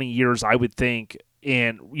almost 20 years, I would think,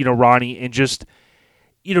 and, Ronnie, and just,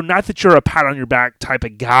 not that you're a pat on your back type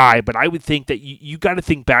of guy, but I would think that you got to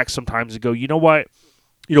think back sometimes and go, you know what,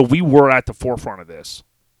 we were at the forefront of this.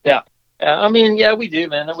 Yeah. Yeah, we do,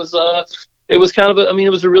 man. It was kind of it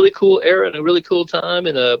was a really cool era and a really cool time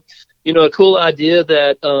and a cool idea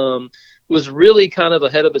that, was really kind of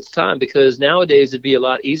ahead of its time because nowadays it'd be a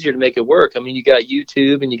lot easier to make it work. You got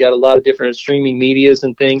YouTube and you got a lot of different streaming medias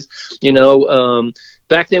and things,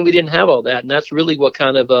 back then we didn't have all that. And that's really what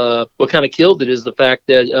kind of killed it is the fact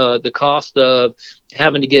that, the cost of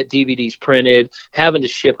having to get DVDs printed, having to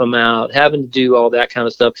ship them out, having to do all that kind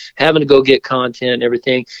of stuff, having to go get content and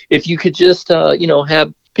everything. If you could just,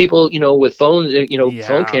 have people, with phones,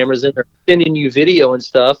 phone cameras in there sending you video and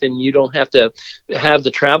stuff, and you don't have to have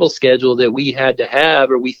the travel schedule that we had to have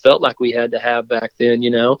or we felt like we had to have back then,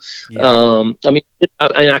 I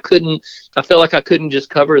felt like I couldn't just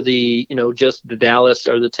cover the, just the Dallas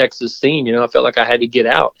or the Texas scene, I felt like I had to get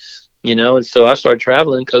out. And so I started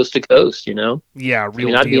traveling coast to coast, Yeah,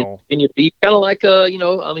 real deal. And you'd be kind of like,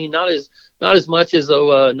 not as much as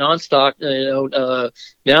nonstock,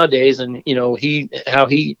 nowadays, and how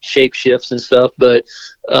he shape shifts and stuff. But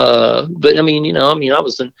I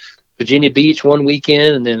was in Virginia Beach one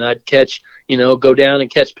weekend, and then I'd catch, go down and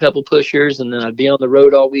catch Pebble Pushers, and then I'd be on the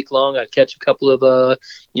road all week long. I'd catch a couple of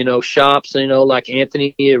shops, like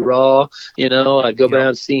Anthony at Raw. I'd go down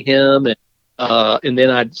and see him, and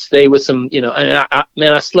then I'd stay with some, and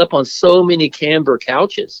I slept on so many camber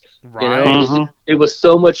couches. Right. It was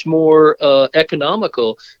so much more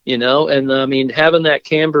economical, and having that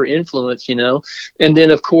camber influence, and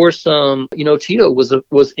then of course, Tito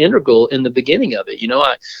was integral in the beginning of it.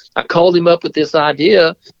 I called him up with this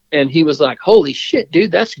idea, and he was like, "Holy shit,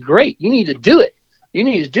 dude, that's great! You need to do it.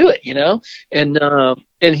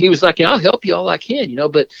 And he was like, "I'll help you all I can,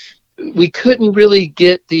 but." We couldn't really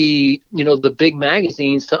get the big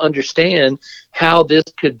magazines to understand how this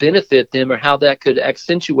could benefit them or how that could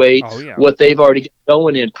accentuate what they've already got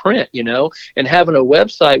going in print, and having a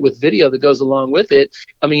website with video that goes along with it,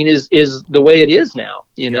 is the way it is now,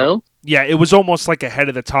 Yeah, it was almost like ahead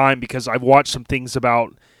of the time because I've watched some things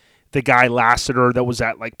about the guy Lasseter that was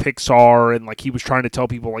at like Pixar, and like he was trying to tell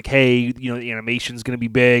people like, hey, the animation's going to be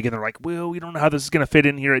big, and they're like, well, we don't know how this is going to fit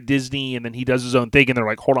in here at Disney, and then he does his own thing, and they're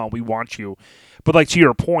like, hold on, we want you. But like to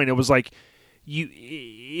your point, it was like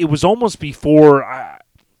it was almost before.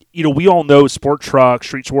 We all know Sport Truck,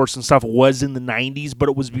 Street Sports, and stuff was in the 90s, but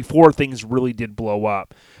it was before things really did blow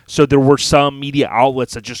up. So there were some media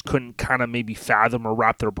outlets that just couldn't kind of maybe fathom or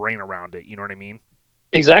wrap their brain around it. You know what I mean?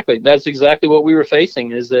 Exactly. That's exactly what we were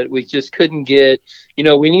facing, is that we just couldn't get,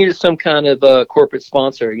 we needed some kind of corporate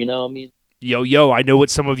sponsor, Yo, I know what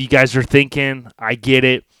some of you guys are thinking. I get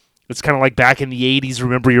it. It's kind of like back in the 80s.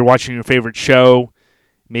 Remember, you're watching your favorite show.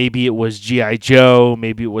 Maybe it was G.I. Joe.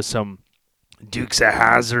 Maybe it was some Dukes of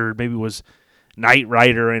Hazzard. Maybe it was Knight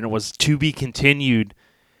Rider, and it was to be continued.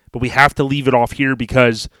 But we have to leave it off here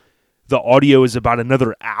because the audio is about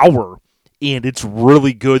another hour, and it's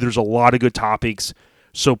really good. There's a lot of good topics.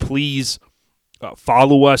 So please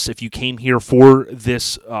follow us if you came here for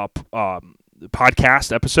this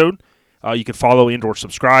podcast episode. You can follow and or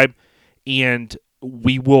subscribe, and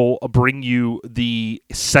we will bring you the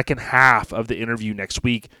second half of the interview next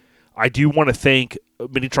week. I do want to thank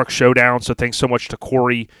Mini Truck Showdown, so thanks so much to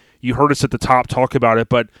Corey. You heard us at the top talk about it,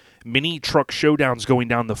 but Mini Truck Showdown's going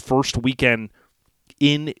down the first weekend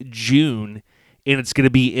in June, and it's going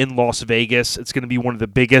to be in Las Vegas. It's going to be one of the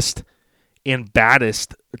biggest and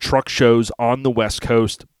baddest truck shows on the West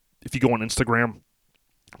Coast. If you go on Instagram,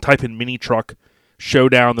 type in Mini Truck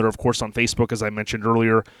Showdown. They're, of course, on Facebook, as I mentioned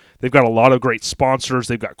earlier. They've got a lot of great sponsors.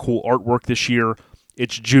 They've got cool artwork this year.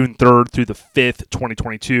 It's June 3rd through the 5th,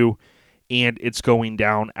 2022, and it's going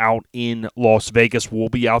down out in Las Vegas. We'll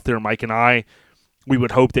be out there, Mike and I. We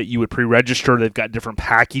would hope that you would pre-register. They've got different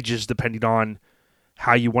packages depending on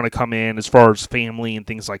how you want to come in as far as family and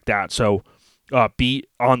things like that. So be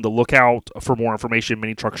on the lookout for more information,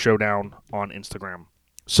 Mini Truck Showdown on Instagram.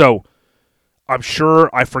 So I'm sure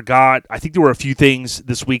I forgot. I think there were a few things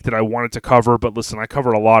this week that I wanted to cover, but listen, I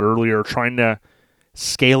covered a lot earlier, trying to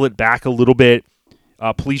scale it back a little bit.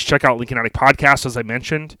 Please check out Lincoln Attic Podcast, as I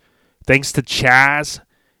mentioned. Thanks to Chaz,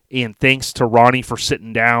 and thanks to Ronnie for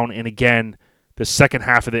sitting down. And again, the second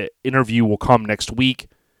half of the interview will come next week.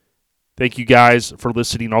 Thank you guys for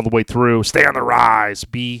listening all the way through. Stay on the rise.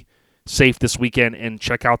 Be safe this weekend, and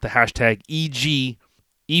check out the hashtag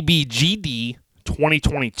EBGD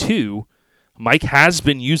 2022. Mike has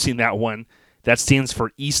been using that one. That stands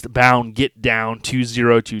for Eastbound Get Down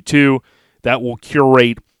 2022. That will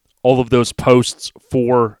curate all of those posts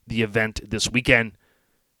for the event this weekend.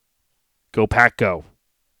 Go Pack Go.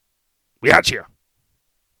 We got you.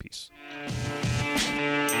 Peace.